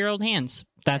vengeance into your own hands.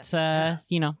 That's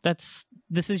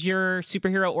this is your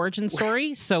superhero origin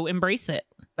story, so embrace it.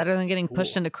 Better than getting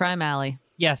pushed into Crime Alley.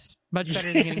 Yes, much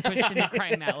better than getting pushed into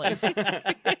Crime Alley.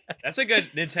 That's a good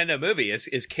Nintendo movie.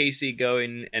 Is Casey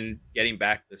going and getting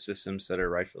back the systems that are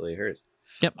rightfully hers?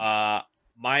 Yep.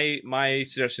 My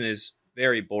suggestion is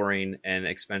very boring and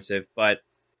expensive, but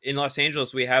in Los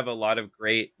Angeles we have a lot of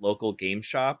great local game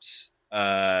shops,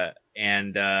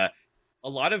 and a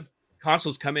lot of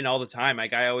consoles come in all the time.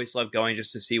 Like I always love going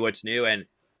just to see what's new. And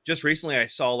just recently I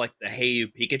saw like the Hey You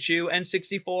Pikachu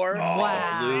N64,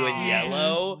 blue and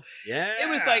yellow. Yeah, it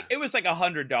was like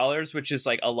 $100, which is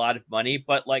like a lot of money,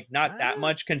 but like not that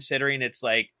much considering it's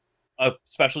like a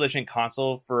special edition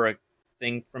console for a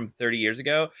thing from 30 years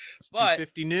ago. But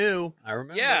 $250 new, I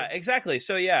remember. Yeah, exactly.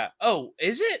 So yeah. Oh,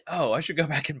 is it? Oh, I should go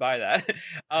back and buy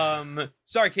that.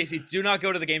 Sorry, Casey. Do not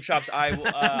go to the game shops. I will.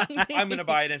 I'm gonna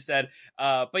buy it instead.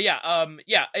 But yeah.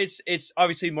 It's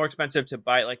obviously more expensive to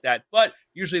buy it like that. But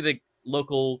usually the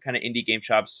local kind of indie game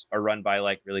shops are run by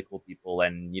like really cool people,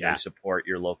 and you support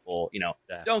your local.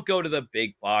 Don't go to the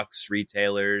big box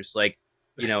retailers. Like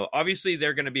obviously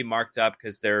they're going to be marked up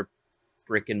because they're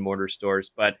brick and mortar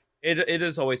stores, but it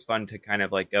is always fun to kind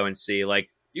of like go and see, like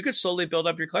you could slowly build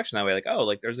up your collection that way. Like, oh,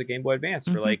 like there's a Game Boy Advance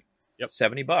for like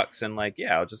 $70, and like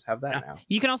I'll just have that now.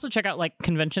 You can also check out like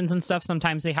conventions and stuff.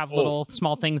 Sometimes they have little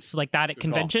small things like that at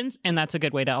conventions, and that's a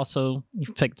good way to also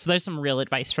pick. So there's some real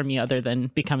advice from you other than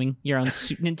becoming your own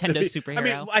Nintendo superhero. I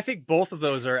mean, I think both of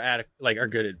those are are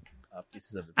good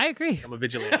pieces of advice. I agree. I'm a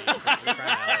vigilante.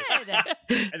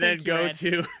 And then go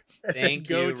to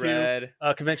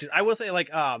conventions. I will say, like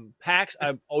PAX,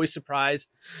 I'm always surprised.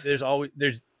 There's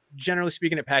generally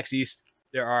speaking at PAX East,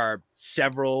 there are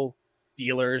several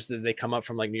dealers that they come up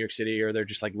from like New York City, or they're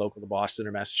just like local to Boston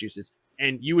or Massachusetts.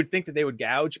 And you would think that they would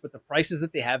gouge, but the prices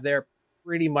that they have there are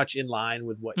pretty much in line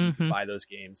with what you can buy those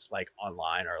games like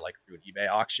online or like through an eBay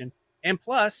auction. And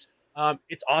plus,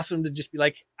 it's awesome to just be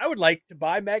like, I would like to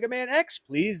buy Mega Man X,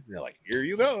 please. And they're like, here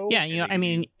you go. Yeah, and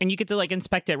you get to like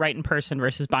inspect it right in person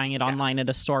versus buying it online at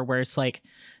a store where it's like,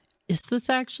 is this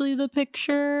actually the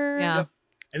picture? Yeah.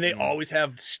 And they always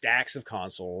have stacks of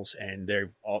consoles, and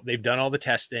they've done all the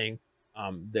testing.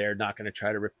 They're not going to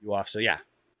try to rip you off. So yeah,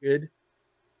 good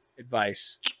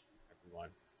advice, everyone.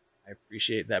 I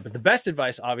appreciate that. But the best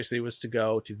advice, obviously, was to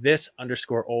go to this_old_tech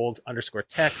on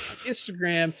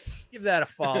Instagram. Give that a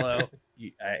follow.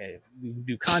 We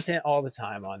do content all the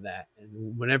time on that.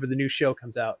 And whenever the new show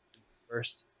comes out,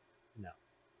 first,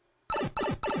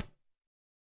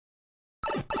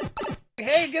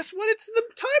 Hey, guess what? It's the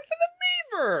time for the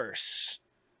Miiverse.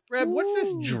 Reb, what's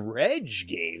this Dredge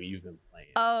game you've been playing?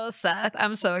 Oh, Seth,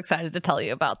 I'm so excited to tell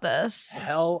you about this.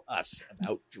 Tell us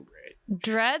about Dredge.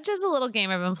 Dredge is a little game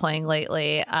I've been playing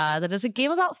lately that is a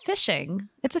game about fishing.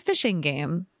 It's a fishing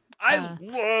game. I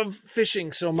love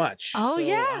fishing so much. Oh, so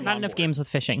yeah. I'm Not enough games with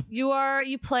fishing.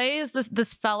 You play as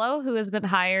this fellow who has been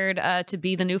hired to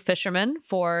be the new fisherman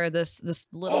for this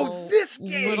little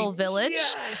village.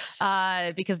 Yes.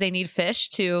 Because they need fish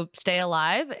to stay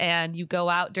alive, and you go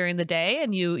out during the day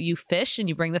and you fish, and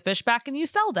you bring the fish back and you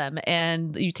sell them,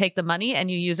 and you take the money and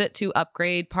you use it to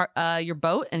upgrade your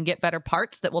boat and get better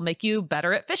parts that will make you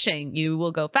better at fishing. You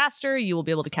will go faster, you will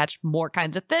be able to catch more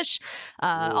kinds of fish,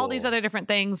 all these other different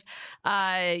things.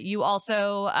 You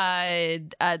also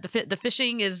the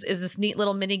fishing is this neat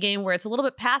little mini game where it's a little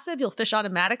bit passive. You'll fish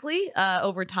automatically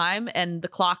over time, and the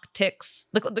clock ticks.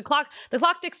 The clock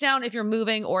ticks down if you're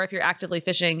moving or if you're actively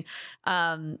fishing.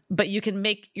 But you can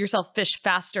make yourself fish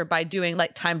faster by doing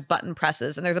like time button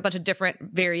presses. And there's a bunch of different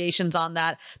variations on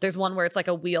that. There's one where it's like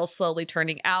a wheel slowly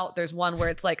turning out. There's one where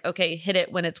it's like, okay, hit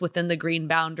it when it's within the green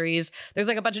boundaries. There's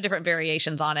like a bunch of different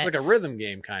variations on it. It's like a rhythm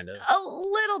game, kind of. A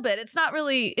little bit. It's not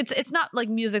really it's not like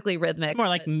musically rhythmic. It's more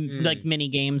like but- like mini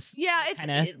games. yeah, it's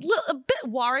kinda. a bit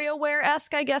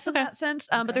WarioWare-esque, I guess, in that sense.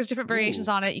 But there's different variations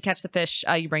on it. You catch the fish,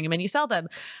 you bring them in, you sell them.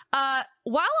 While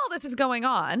all this is going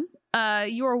on,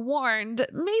 you are warned,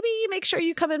 maybe make sure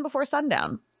you come in before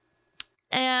sundown.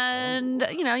 And,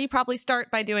 you probably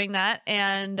start by doing that.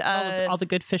 And All the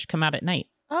good fish come out at night.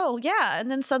 oh, yeah.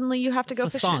 And then suddenly you have to go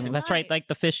That's the fishing. song. at That's right. night. Like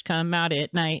the fish come out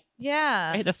at night.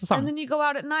 Yeah. Right? That's the song. And then you go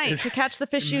out at night to catch the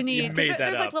fish you need. 'Cause made that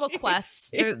there's like up. little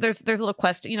quests. There's little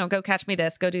quests, go catch me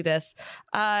this, go do this.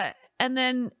 And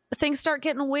then things start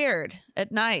getting weird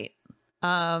at night.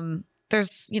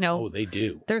 There's, Oh, they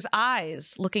do. there's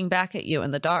eyes looking back at you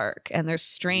in the dark, and there's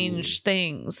strange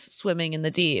things swimming in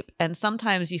the deep. And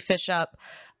sometimes you fish up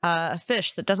a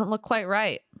fish that doesn't look quite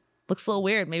right. Looks a little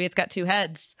weird. Maybe it's got two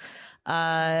heads.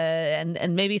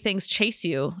 And maybe things chase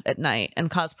you at night and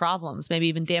cause problems. Maybe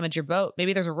even damage your boat.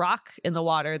 Maybe there's a rock in the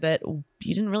water that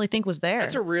you didn't really think was there.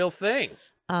 That's a real thing.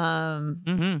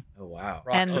 Mm-hmm. Oh wow.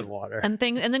 Rocks in water. and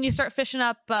then you start fishing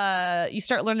up. You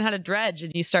start learning how to dredge,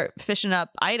 and you start fishing up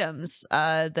items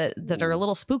that are a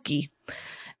little spooky.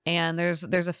 And there's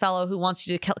a fellow who wants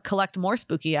you to collect more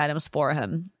spooky items for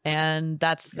him, and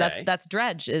that's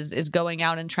dredge is going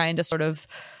out and trying to sort of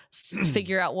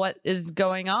figure out what is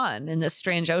going on in this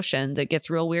strange ocean that gets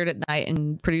real weird at night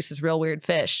and produces real weird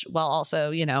fish while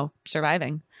also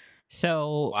surviving.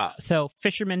 So, Wow. so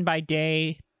fisherman by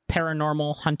day,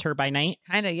 paranormal hunter by night.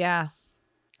 Kind of, yeah.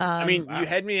 I mean, you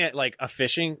had me at like a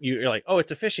fishing. You're like, oh,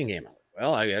 it's a fishing game. I'm like,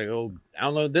 well, I gotta go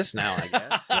download this now, I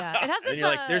guess. yeah, it has And this. you're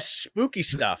like, there's spooky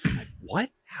stuff. I'm like, what?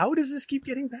 How does this keep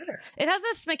getting better? It has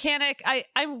this mechanic.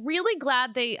 I'm really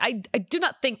glad I do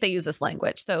not think they use this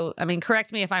language. So, I mean,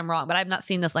 correct me if I'm wrong, but I've not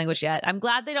seen this language yet. I'm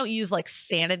glad they don't use like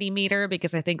sanity meter,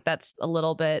 because I think that's a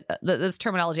little bit, this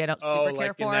terminology I don't super care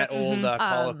like for. in that old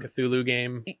Call of Um, Cthulhu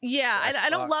game. Yeah, I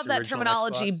don't Xbox, love that original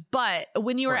terminology, Xbox. but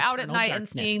when you are Or out at eternal night and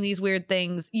darkness. seeing these weird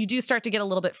things, you do start to get a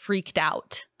little bit freaked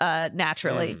out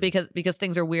naturally because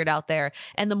things are weird out there.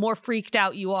 And the more freaked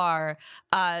out you are,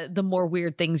 the more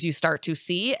weird things you start to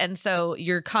see. And so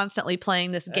you're constantly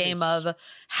playing this game of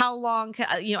how long can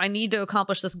I need to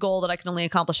accomplish this goal that I can only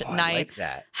accomplish at I night. like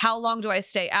that. How long do I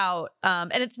stay out?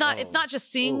 And it's not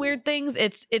just seeing weird things.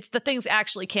 It's the things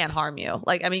actually can harm you.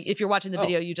 Like, I mean, if you're watching the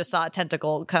video, you just saw a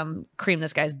tentacle come cream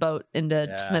this guy's boat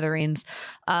into smithereens.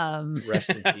 Rest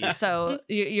in peace. So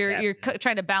you're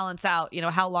trying to balance out,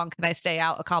 how long can I stay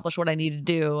out, accomplish what I need to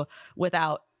do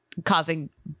without causing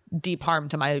deep harm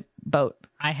to my boat.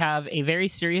 I have a very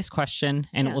serious question,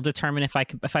 and it will determine if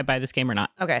I buy this game or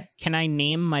not. Okay. Can I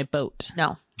name my boat?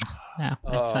 No. No,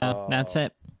 that's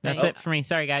it. That's Nope. it for me.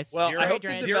 Sorry, guys. Well, Zero I hope to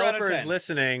the 10. 0 out of developers 10.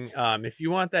 listening, if you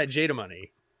want that Jada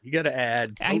money, you got to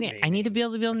add. I need to be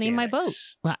able to name my boat.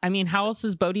 mechanics. Well, I mean, how else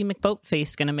is Bodie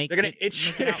McBoatface gonna make? They're gonna make it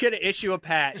out? they're gonna issue a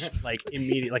patch like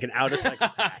immediately, like an out of cycle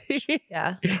patch.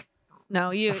 Yeah.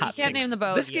 No, you hot can't fix. name the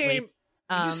boat. This game you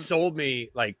Um, just sold me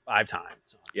like 5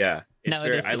 times. Yeah. No, It's it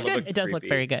very, is. I It's love good. It does look creepy.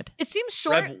 very good. It seems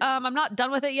short. Red- I'm not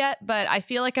done with it yet, but I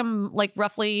feel like I'm like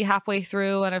roughly halfway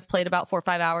through, and I've played about 4 or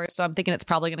 5 hours. So I'm thinking it's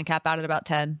probably going to cap out at about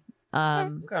 10.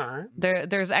 Okay.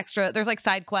 There's like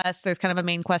side quests. There's kind of a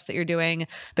main quest that you're doing.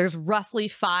 There's roughly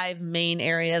 5 main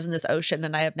areas in this ocean,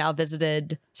 and I have now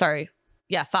visited. 5.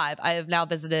 I have now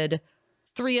visited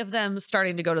 3 of them,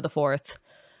 starting to go to the 4th.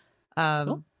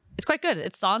 Cool. It's quite good.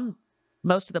 It's on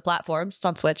most of the platforms. It's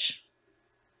on Switch.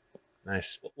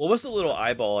 Nice. What was the little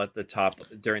eyeball at the top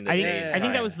during the day? I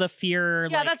think that was the fear.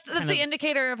 Yeah, like, that's kind the of-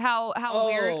 indicator of how Oh.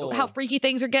 weird, how freaky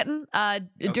things are getting.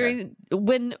 During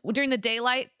the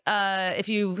daylight, if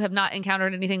you have not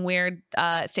encountered anything weird,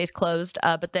 it stays closed.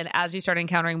 But then as you start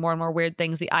encountering more and more weird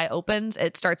things, the eye opens.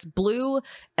 It starts blue,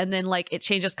 and then like it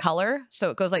changes color,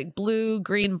 so it goes like blue,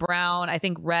 green, brown. I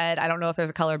think red. I don't know if there's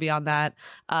a color beyond that,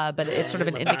 but it's sort of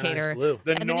an indicator. Blue.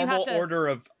 The and then you normal have to- order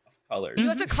of colors. You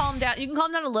have to calm down. You can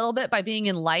calm down a little bit by being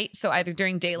in light. So either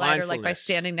during daylight or like by Mindfulness.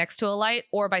 standing next to a light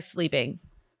or by sleeping.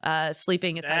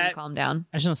 Sleeping is how you That calm down.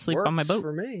 I just want to sleep on my Works boat.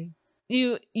 for me.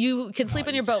 You can sleep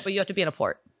in your boat, but you have to be in a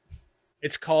port.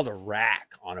 It's called a rack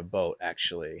on a boat,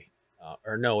 actually.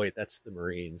 Or no, wait, that's the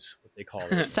Marines. What they call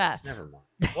it? Seth. Never mind.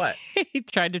 What? He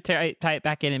tried to tie it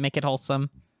back in and make it wholesome.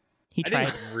 He I tried.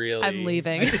 didn't really. I'm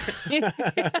leaving.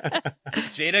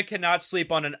 Jada cannot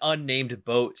sleep on an unnamed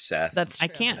boat, Seth. That's true. I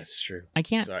can't. That's true. I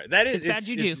can't. Sorry. That is It's bad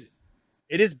juju.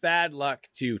 It is bad luck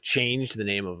to change the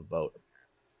name of a boat.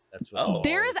 That's what. Oh.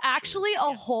 There is actually a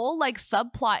Yes. whole like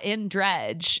subplot in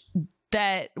Dredge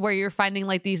that where you're finding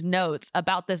like these notes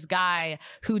about this guy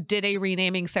who did a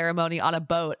renaming ceremony on a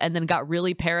boat and then got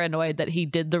really paranoid that he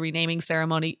did the renaming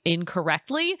ceremony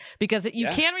incorrectly, because you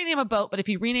can rename a boat, but if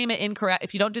you rename it incorrect,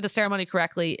 if you don't do the ceremony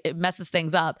correctly, it messes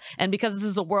things up. And because this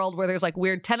is a world where there's like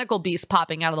weird tentacle beasts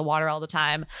popping out of the water all the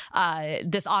time,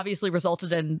 this obviously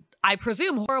resulted in, I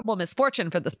presume, horrible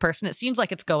misfortune for this person. It seems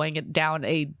like it's going down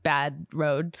a bad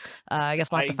road. I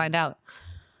guess we'll have to find out.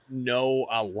 Know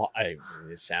a lot.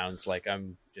 It sounds like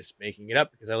I'm just making it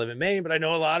up because I live in Maine, but I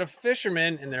know a lot of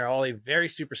fishermen, and they're all a very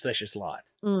superstitious lot.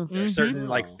 Mm-hmm. There are certain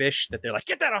like fish that they're like,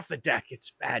 get that off the deck.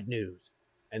 It's bad news.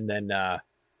 And then,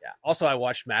 Also, I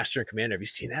watched Master and Commander. Have you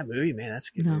seen that movie? Man, that's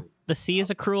a good movie. The sea is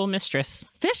a cruel mistress.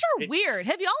 Fish are weird.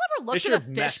 Have y'all ever looked at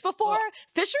a fish before?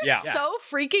 Fish are so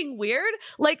freaking weird.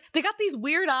 Like, they got these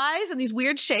weird eyes and these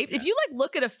weird shapes. If you like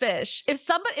look at a fish, if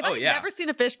I've never seen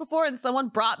a fish before and someone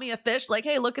brought me a fish, like,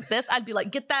 hey, look at this, I'd be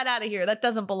like, get that out of here. That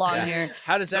doesn't belong here.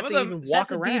 How does that thing even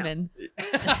walk around? Demon.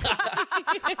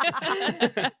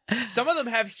 Some of them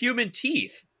have human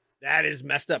teeth. That is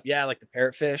messed up. Yeah, like the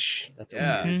parrotfish. That's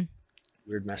a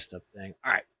weird messed up thing.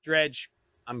 All right, Dredge,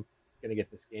 I'm gonna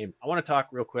get this game. I want to talk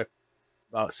real quick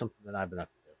about something that I've been up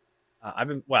to. I've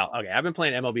been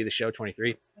playing MLB The Show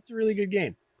 23. That's a really good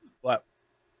game. But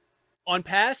on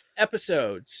past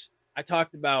episodes, I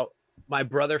talked about my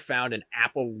brother found an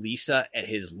Apple Lisa at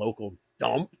his local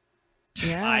dump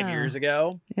 5 years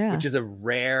ago, which is a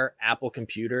rare Apple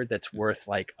computer that's worth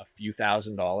like a few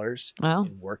 $1,000s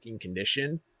in working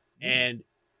condition. And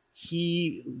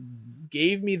he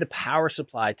gave me the power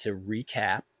supply to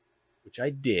recap, which I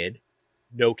did.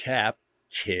 No cap,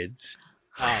 kids.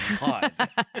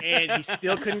 And he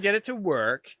still couldn't get it to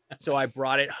work, so I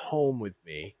brought it home with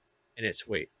me. And it's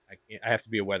I have to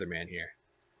be a weatherman here.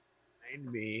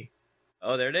 Behind me.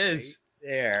 Oh, there it is. Right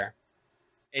there.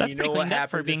 And that's pretty cleaned up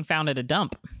for being found at a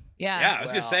dump. Yeah, I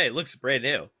was gonna say it looks brand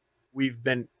new. We've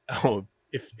been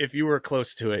if you were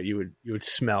close to it, you would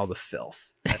smell the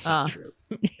filth. That's not true.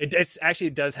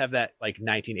 It does have that like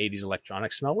 1980s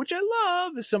electronic smell, which I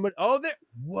love. Is somebody? Oh, there!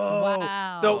 Whoa!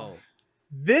 Wow. So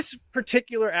this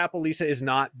particular Apple Lisa is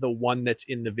not the one that's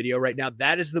in the video right now.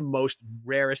 That is the most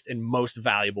rarest and most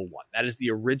valuable one. That is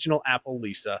the original Apple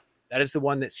Lisa. That is the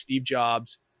one that Steve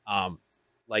Jobs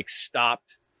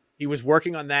stopped. He was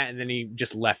working on that and then he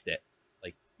just left it,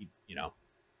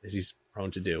 as he's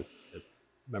prone to do.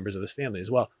 Members of his family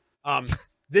as well.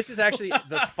 This is actually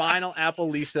the final Apple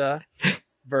Lisa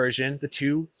version, the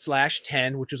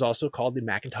 2/10, which was also called the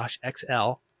Macintosh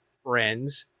XL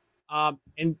Friends.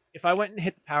 And if I went and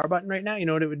hit the power button right now, you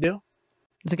know what it would do?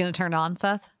 Is it going to turn on,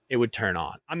 Seth? It would turn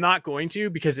on. I'm not going to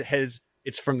because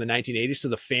it's from the 1980s, so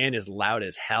the fan is loud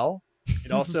as hell.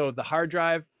 And also the hard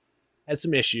drive has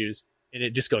some issues, and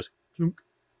it just goes clunk,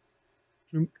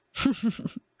 clunk,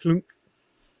 clunk,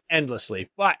 endlessly.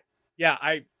 But yeah,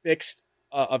 I fixed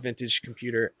a vintage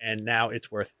computer, and now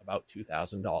it's worth about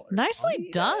 $2,000. Nicely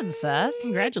done, Seth.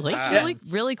 Congratulations. Really,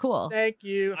 really cool. Thank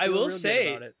you. I will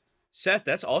say, Seth,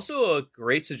 that's also a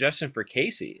great suggestion for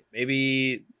Casey.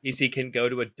 Maybe Casey can go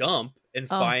to a dump and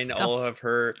find all of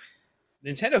her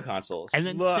Nintendo consoles. And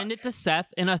then send it to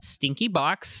Seth in a stinky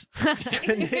box.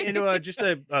 into just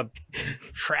a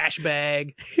trash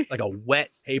bag, like a wet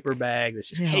paper bag that's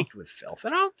just caked with filth.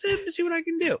 And I'll see what I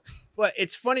can do. But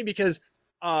it's funny because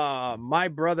my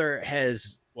brother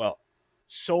has,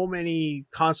 so many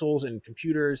consoles and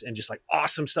computers and just like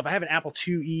awesome stuff. I have an Apple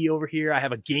IIe over here. I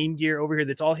have a Game Gear over here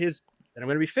that's all his that I'm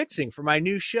going to be fixing for my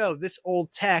new show, This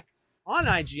Old Tech, on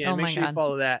IGN. Make sure you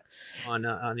follow that on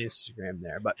Instagram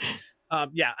there. But I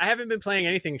haven't been playing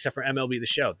anything except for MLB The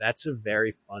Show. That's a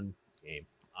very fun game.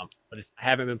 But I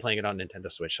haven't been playing it on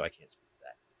Nintendo Switch, so I can't speak to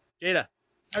that. Jada,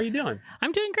 how are you doing?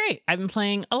 I'm doing great. I've been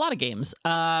playing a lot of games.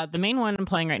 The main one I'm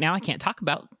playing right now, I can't talk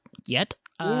about yet.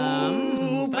 Put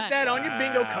that on your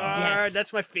bingo card. Yes.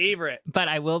 That's my favorite. But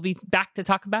I will be back to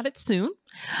talk about it soon.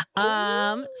 So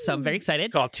I'm very excited.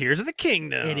 It's called Tears of the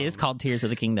Kingdom. It is called Tears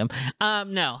of the Kingdom.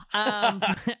 Outside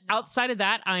of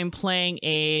that, I'm playing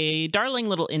a darling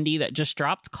little indie that just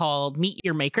dropped called Meet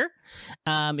Your Maker.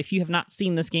 If you have not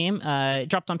seen this game, it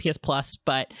dropped on PS Plus,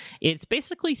 but it's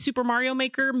basically Super Mario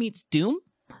Maker meets Doom.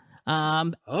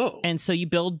 And so you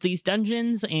build these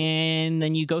dungeons and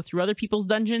then you go through other people's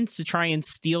dungeons to try and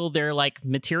steal their like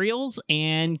materials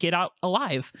and get out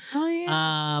alive. Oh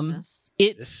yeah.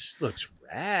 This looks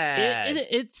rad.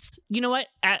 It's, you know what?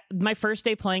 At my first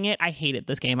day playing it, I hated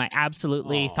this game. I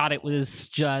absolutely thought it was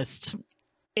just,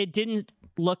 it didn't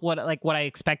look what I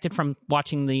expected from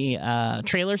watching the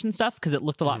trailers and stuff, because it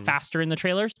looked a lot faster in the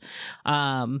trailers.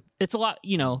 It's a lot,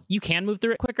 you can move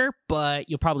through it quicker, but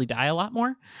you'll probably die a lot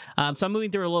more. So I'm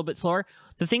moving through it a little bit slower.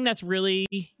 The thing that's really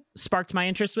sparked my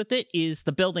interest with it is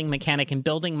the building mechanic and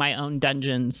building my own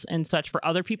dungeons and such for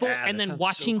other people, and then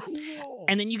watching,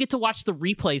 and then you get to watch the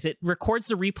replays. It records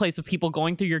the replays of people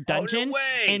going through your dungeon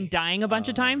and dying a bunch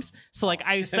of times. So like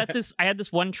I had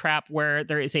this one trap where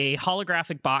there is a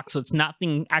holographic box, so it's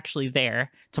nothing actually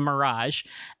there. It's a mirage.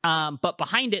 But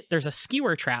behind it, there's a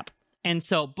skewer trap. And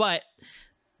so, but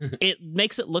it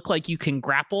makes it look like you can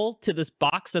grapple to this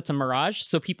box that's a mirage.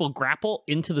 So people grapple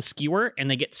into the skewer and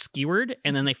they get skewered,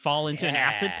 and then they fall into an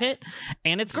acid pit.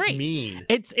 And it's great. Mean.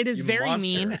 It is very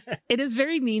monster. mean. It is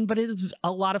very mean, but it is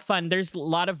a lot of fun. There's a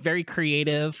lot of very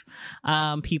creative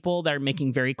people that are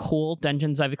making very cool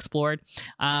dungeons I've explored.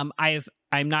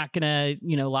 I'm not gonna,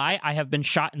 lie. I have been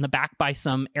shot in the back by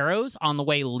some arrows on the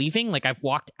way leaving. Like I've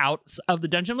walked out of the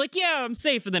dungeon, I'm like, yeah, I'm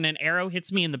safe, and then an arrow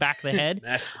hits me in the back of the head.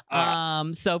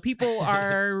 So people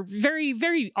are very,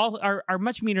 very are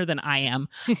much meaner than I am.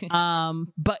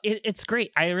 But it's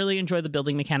great. I really enjoy the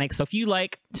building mechanics. So if you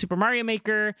like Super Mario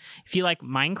Maker, if you like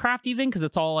Minecraft, even because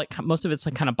it's all like most of it's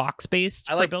like kind of box based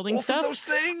for building both stuff. Of those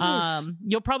things.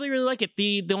 You'll probably really like it.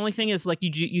 The only thing is like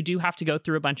you do have to go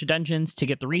through a bunch of dungeons to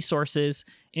get the resources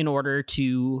in order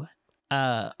to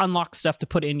unlock stuff to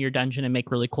put in your dungeon and make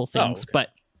really cool things. Okay. But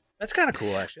that's kind of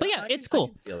cool, actually. But yeah, it's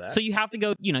cool. So you have to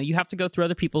go, you have to go through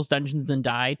other people's dungeons and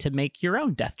die to make your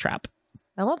own death trap.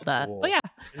 I love that. Cool. But yeah,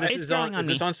 And this it's is growing on. Is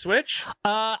me. this on Switch?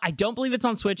 I don't believe it's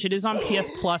on Switch. It is on PS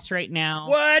Plus right now.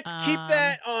 What? Keep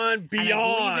that on believe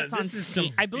Beyond. it's on This is some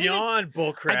Steam. I believe Beyond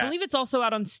bullcrap. I believe it's also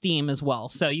out on Steam as well.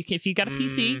 So if you got a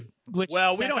PC, which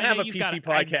well, we Seth, don't I have know a you've PC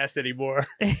got- podcast anymore.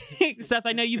 Seth,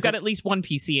 I know you've got at least one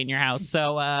PC in your house,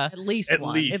 so At least At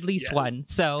one. least. at least Yes. one.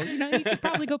 So you could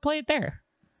probably go play it there.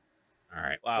 All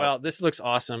right. Wow. Well, this looks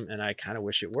awesome, and I kind of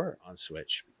wish it were on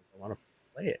Switch because I want to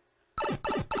play it.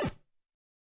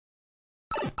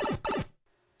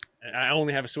 And I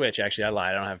only have a Switch. Actually, I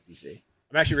lied. I don't have a PC.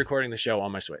 I'm actually recording the show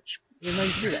on my Switch. You know,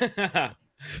 you can do that.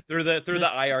 through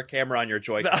the IR camera on your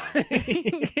Joy-Con.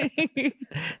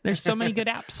 There's so many good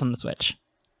apps on the Switch.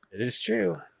 It is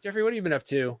true. Jeffrey, what have you been up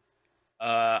to?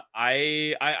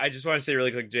 I just want to say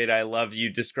really quick, Jada, I love you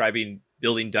describing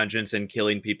building dungeons and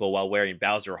killing people while wearing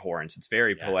Bowser horns. It's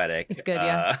very poetic. It's good,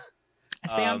 yeah. I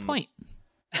stay on point.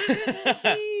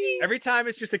 Every time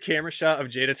it's just a camera shot of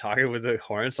Jada talking with the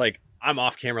horns, like I'm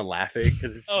off camera laughing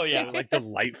because it's Oh, yeah. so, like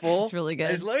delightful. It's really I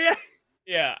good. just love- yeah.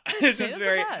 Yeah, it's just Jada's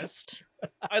very. the best.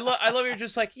 I love you're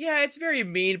just like, yeah, it's very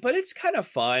mean, but it's kind of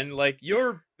fun. Like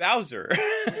you're Bowser.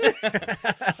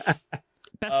 Best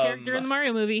character in the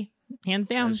Mario movie, hands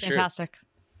down. That's true. Fantastic.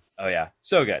 Oh yeah,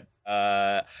 so good.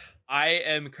 I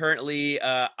am currently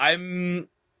I'm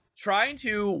trying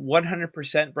to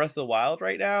 100% Breath of the Wild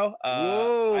right now.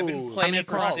 Whoa! I've been playing it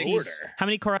for Korok six. seeds? How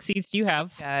many Korok seeds do you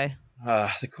have? Okay.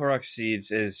 The Korok seeds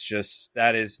is just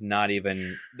that's not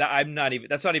even on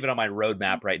my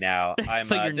roadmap right now. I'm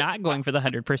So you're not going for the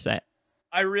 100%.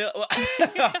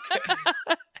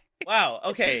 Wow.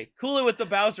 Okay. Cool it with the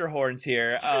Bowser horns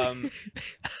here.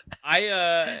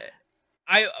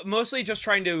 I mostly just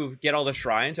trying to get all the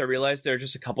shrines. I realized there are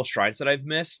just a couple shrines that I've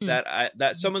missed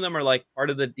that some of them are like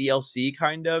part of the DLC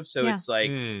kind of. So Yeah. it's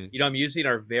like, I'm using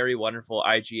our very wonderful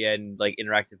IGN like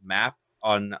interactive map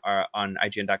on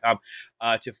IGN.com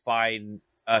to find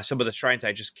some of the shrines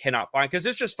I just cannot find, because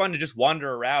it's just fun to just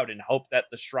wander around and hope that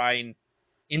the shrine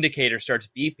indicator starts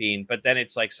beeping. But then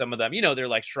it's like some of them, they're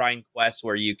like shrine quests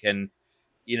where you can,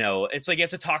 it's like you have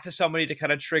to talk to somebody to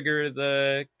kind of trigger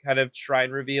the kind of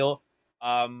shrine reveal.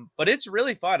 But it's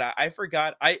really fun. I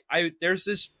forgot. There's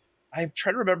this, I'm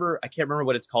trying to remember. I can't remember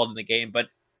what it's called in the game, but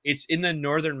it's in the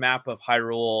northern map of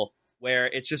Hyrule where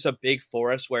it's just a big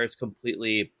forest where it's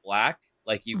completely black.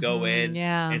 Like you go in,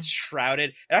 yeah. it's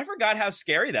shrouded. And I forgot how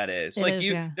scary that is.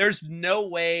 There's no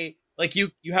way, like you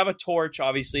have a torch,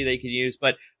 obviously, that you can use,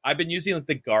 but I've been using like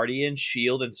the Guardian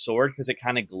shield and sword because it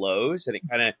kind of glows and it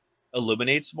kind of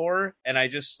illuminates more. And I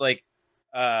just like,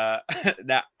 I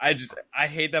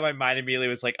hate that my mind immediately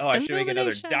was like, oh, I should make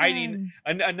another dining.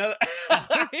 Another.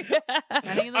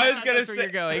 I was gonna say you're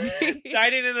going.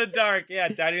 dining in the dark. Yeah,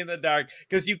 dining in the dark,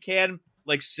 because you can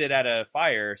like sit at a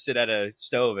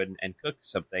stove and cook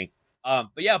something. But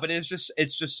it's just.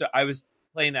 I was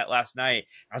playing that last night.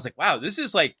 I was like, wow, this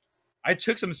is like. I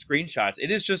took some screenshots. It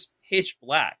is just pitch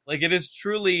black. Like it is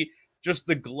truly just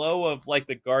the glow of like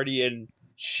the Guardian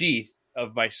sheath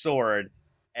of my sword.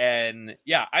 And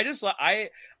yeah,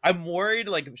 I'm worried,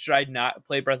 like, should I not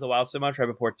play Breath of the Wild so much right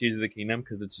before Tears of the Kingdom,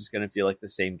 because it's just gonna feel like the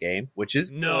same game, which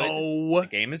is good. The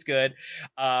game is good,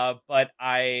 but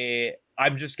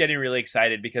I'm just getting really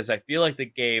excited because I feel like the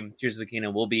game Tears of the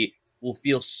Kingdom will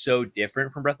feel so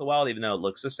different from Breath of the Wild, even though it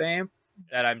looks the same,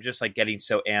 that I'm just like getting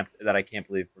so amped that I can't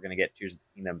believe we're gonna get Tears of the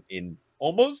Kingdom in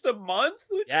almost a month.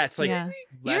 Yeah, it's like Yeah.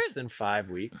 less than 5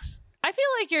 weeks. I feel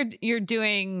like you're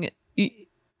doing.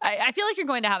 I feel like you're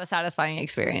going to have a satisfying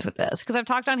experience with this, because I've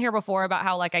talked on here before about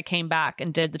how like I came back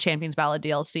and did the Champions Ballad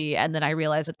DLC, and then I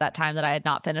realized at that time that I had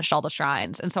not finished all the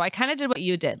shrines, and so I kind of did what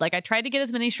you did. Like I tried to get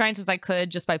as many shrines as I could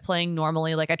just by playing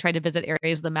normally. Like I tried to visit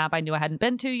areas of the map I knew I hadn't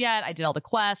been to yet. I did all the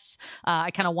quests.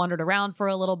 I kind of wandered around for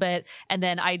a little bit, and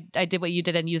then I did what you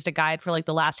did and used a guide for like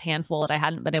the last handful that I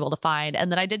hadn't been able to find,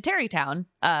 and then I did Terrytown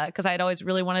because I had always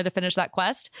really wanted to finish that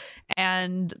quest,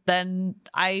 and then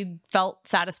I felt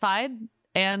satisfied.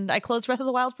 And I closed Breath of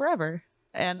the Wild forever.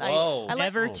 And I like,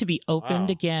 never to be opened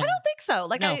again. I don't think so.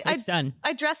 Like no, it's done.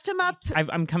 I dressed him up.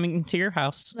 I'm coming to your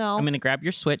house. No. I'm going to grab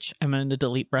your Switch. I'm going to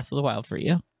delete Breath of the Wild for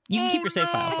you. You can keep your save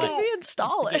file, I but can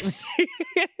reinstall it.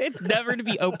 it's never to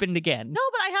be opened again. No,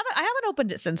 but I haven't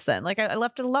opened it since then. Like I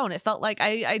left it alone. It felt like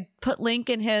I put Link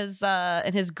in his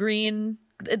green,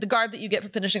 the garb that you get for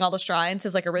finishing all the shrines,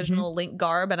 his like original Link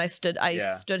garb, and I stood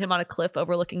him on a cliff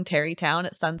overlooking Terrytown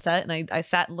at sunset, and I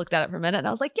sat and looked at it for a minute, and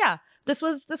I was like, yeah, this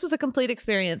was a complete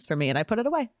experience for me, and I put it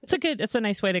away. It's a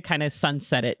nice way to kind of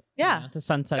sunset it. Yeah, to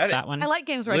sunset that one. I like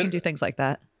games where I can do things like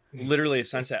that. Literally a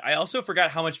sunset. I also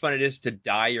forgot how much fun it is to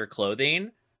dye your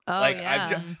clothing. Oh, like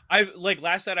yeah. I've like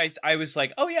last night I was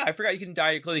like, oh yeah, I forgot you can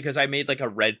dye your clothing, because I made like a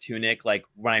red tunic like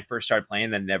when I first started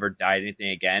playing, then never dyed anything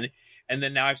again, and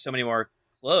then now I have so many more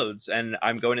clothes, and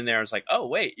I'm going in there and it's like, oh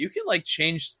wait, you can like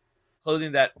change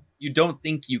clothing that you don't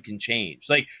think you can change.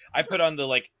 Like I put on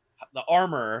the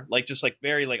armor, like just like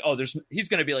very like, oh, he's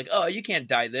gonna be like, oh, you can't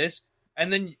dye this,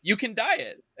 and then you can dye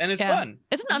it, and it's fun.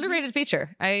 It's an underrated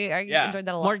feature. I enjoyed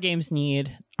that a lot. More games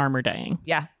need armor dyeing.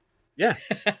 Yeah.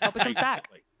 Hope it comes back.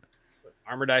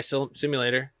 Armor Dye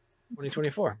Simulator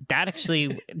 2024.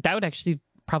 That would actually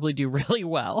probably do really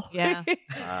well. Yeah.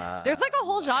 There's like a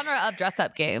whole genre of dress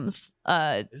up games.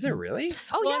 Is there really?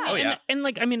 Oh yeah. And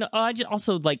like, I mean,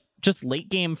 also like just late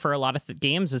game for a lot of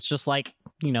games, it's just like,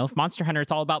 you know, Monster Hunter,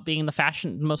 it's all about being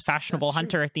the most fashionable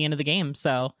hunter at the end of the game.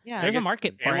 So there's a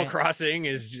market for Animal it. Crossing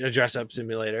is a dress up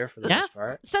simulator for the most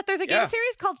part. Seth, there's a game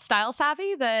series called Style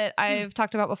Savvy that I've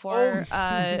talked about before.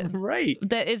 Right.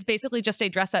 That is basically just a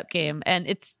dress up game, and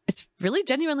it's really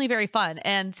genuinely very fun.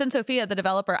 And Sin Sophia, the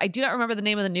developer, I do not remember the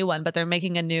name of the new one, but they're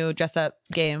making a new dress up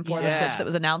game for the Switch that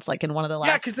was announced like in one of the last.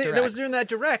 Yeah, because they was doing that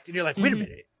direct, and you're like, wait a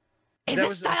minute. Is that this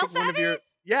was, Style Savvy?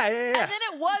 Yeah. And then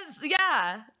it was,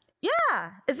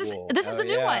 Yeah. Is this this is the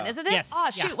new one, isn't it? Yes. Oh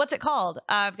shoot, what's it called?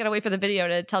 I've got to wait for the video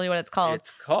to tell me what it's called.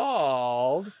 It's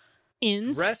called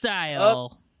In Dress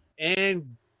Style. Up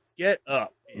and Get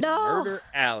Up in Murder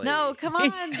Alley. No, come on.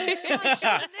 Come on,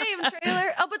 show the name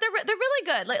trailer. Oh, but they're really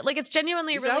good. Like it's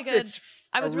genuinely These really good. outfits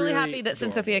I was really happy that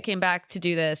Sin Sophia came back to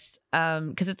do this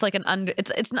because it's like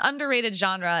it's an underrated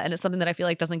genre, and it's something that I feel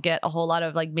like doesn't get a whole lot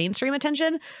of like mainstream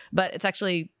attention, but it's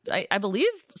actually I believe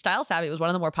Style Savvy was one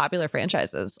of the more popular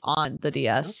franchises on the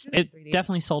DS. It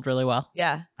definitely sold really well.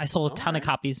 Yeah. I sold a ton of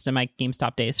copies to my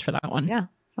GameStop days for that one. Yeah.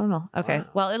 I don't know. Okay. Wow.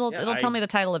 Well, it'll tell me the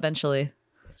title eventually.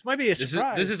 This might be a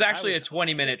surprise. This is actually a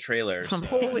 20-minute trailer. I'm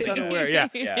totally unaware. Yeah.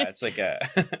 Yeah, it's like a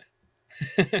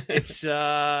It's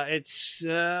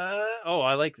oh,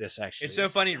 I like this actually. It's so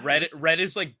funny. Red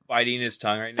is like biting his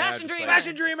tongue right now. Fashion just Dreamer. like-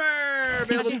 Fashion Dreamer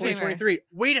available Fashion Dreamer. 2023.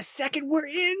 Wait a second, we're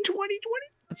in 2020.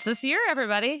 It's this year,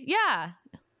 everybody. Yeah.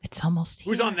 It's almost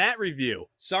here. Who's on that review?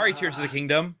 Sorry, Tears of the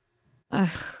Kingdom.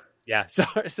 Yeah,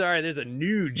 sorry. There's a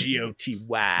new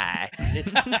GOTY.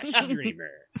 It's Fashion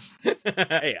Dreamer.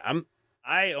 Hey,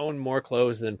 I own more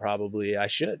clothes than probably I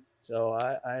should, so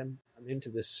I'm into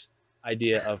this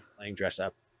idea of playing dress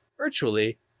up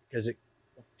virtually because it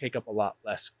will take up a lot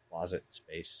less closet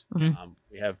space. Mhm.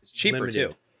 We have It's cheaper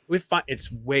too.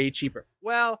 It's way cheaper.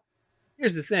 Well,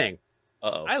 here's the thing.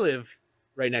 Uh-oh. I live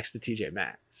right next to TJ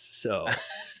Maxx, so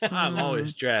I'm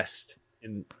always dressed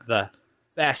in the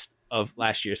best of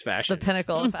last year's fashion. The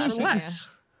pinnacle of fashion. Yeah. Less.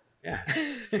 Yeah.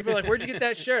 People are like, where'd you get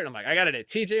that shirt? And I'm like, I got it at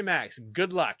TJ Maxx.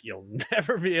 Good luck. You'll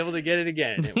never be able to get it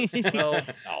again. And it was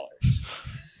 $12.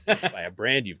 It's by a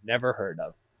brand you've never heard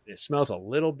of. It smells a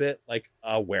little bit like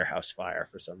a warehouse fire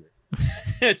for some reason.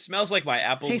 It smells like my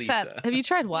Apple Hey, Lisa. Seth, have you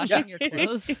tried washing your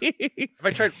clothes? Have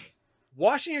I tried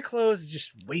washing your clothes? Is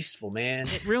just wasteful, man.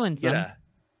 It ruins them.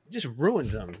 It just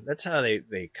ruins them. That's how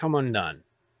they come undone.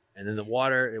 and then the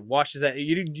water, it washes that.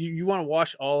 You want to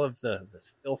wash all of the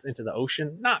filth into the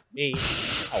ocean? Not me.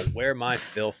 I'll wear my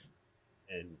filth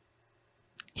and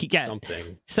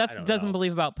something. Seth doesn't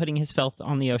believe about putting his filth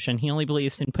on the ocean. He only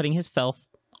believes in putting his filth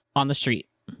on the street.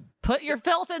 Put your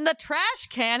filth in the trash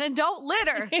can and don't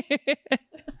litter.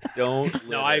 Don't litter.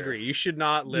 No, I agree. You should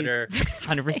not litter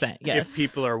 100%. Yes. if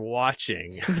people are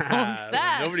watching.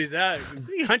 Seth. Nobody's out.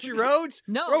 Country roads?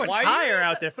 No. Throw a Why tire is-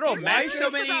 out there. Throw a You're match. so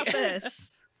serious many- about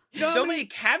this. So many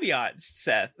caveats,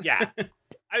 Seth. Yeah.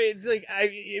 I mean, like,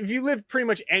 if you live pretty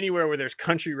much anywhere where there's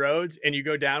country roads and you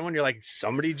go down one, you're like,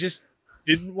 somebody just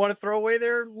didn't want to throw away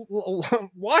their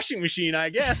washing machine, I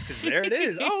guess, because there it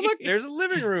is. Oh, look, there's a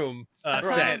living room That's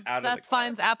set. how out of the Seth car.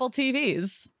 finds Apple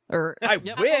TVs or I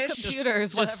Apple wish.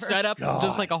 computers, whatever. Just set up God.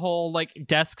 just like a whole like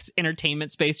desk's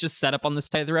entertainment space just set up on the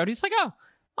side of the road. He's like, oh,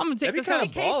 I'm gonna take That'd be this kinda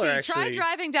out. baller, Casey, try actually.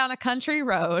 driving down a country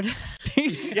road.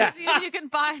 Yeah. See if you can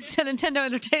find a Nintendo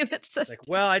Entertainment System. Like,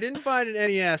 well, I didn't find an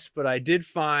NES, but I did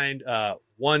find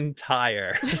one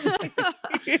tire.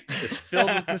 It's filled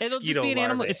with mosquito It'll just be an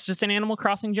animal. larvae. It's just an Animal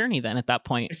Crossing journey then at that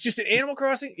point. It's just an Animal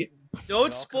Crossing. Don't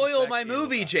all spoil comes my back to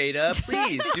movie, Animal Jada.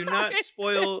 Please do not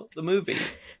spoil the movie.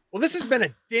 Well, this has been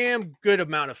a damn good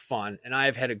amount of fun, and I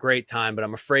have had a great time, but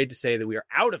I'm afraid to say that we are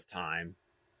out of time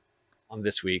on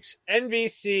this week's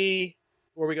NVC.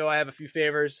 Before we go, I have a few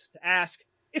favors to ask.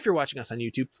 If you're watching us on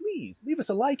YouTube, please leave us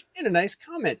a like and a nice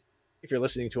comment. If you're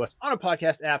listening to us on a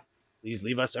podcast app, please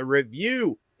leave us a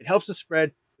review. It helps us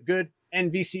spread the good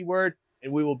NVC word,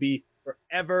 and we will be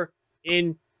forever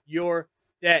in your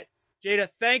debt. Jada,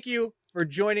 thank you for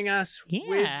joining us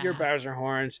with your Bowser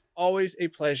horns. Always a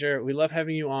pleasure. We love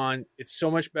having you on. It's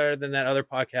so much better than that other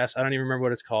podcast. I don't even remember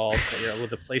what it's called, with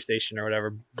the PlayStation or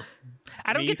whatever.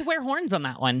 I don't get to wear horns on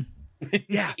that one.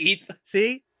 Yeah. Eth.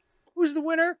 See? Who's the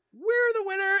winner? We're the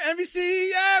winner. NBC.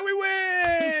 Yeah, we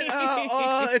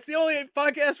win. It's the only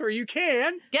podcast where you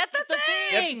can. Get the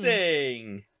thing. Get the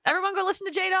thing. Everyone go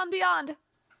listen to Jada on Beyond.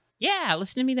 Yeah,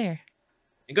 listen to me there.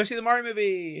 And go see the Mario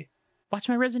movie. Watch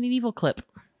my Resident Evil clip.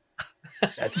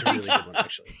 That's a really good one,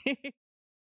 actually.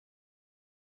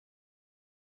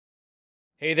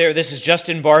 Hey there, this is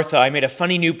Justin Bartha. I made a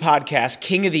funny new podcast,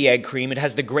 King of the Egg Cream. It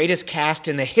has the greatest cast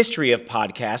in the history of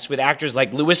podcasts with actors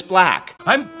like Louis Black,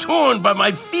 I'm torn by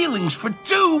my feelings for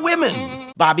two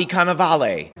women. Bobby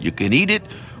Cannavale, You can eat it,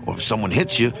 or if someone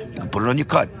hits you, you can put it on your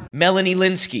cut. Melanie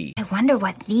Linsky, I wonder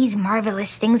what these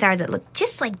marvelous things are that look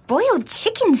just like boiled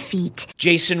chicken feet.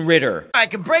 Jason Ritter, I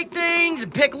can break things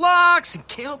and pick locks and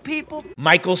kill people.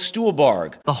 Michael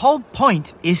Stuhlbarg, The whole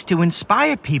point is to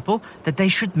inspire people that they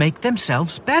should make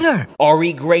themselves better.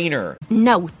 Ari Grainer,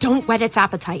 No, don't whet its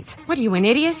appetite. What are you, an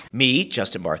idiot? me,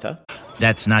 Justin Bartha,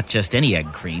 That's not just any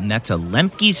egg cream, that's a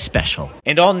Lemke's special.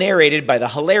 and all narrated by the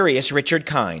hilarious Richard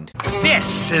Kind.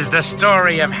 This is the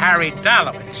story of Harry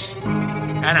Dalowitz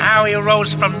and how he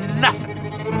rose from nothing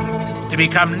to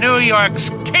become New York's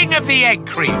King of the Egg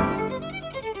Cream.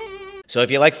 So if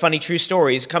you like funny true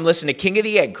stories, come listen to King of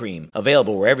the Egg Cream,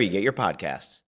 available wherever you get your podcasts.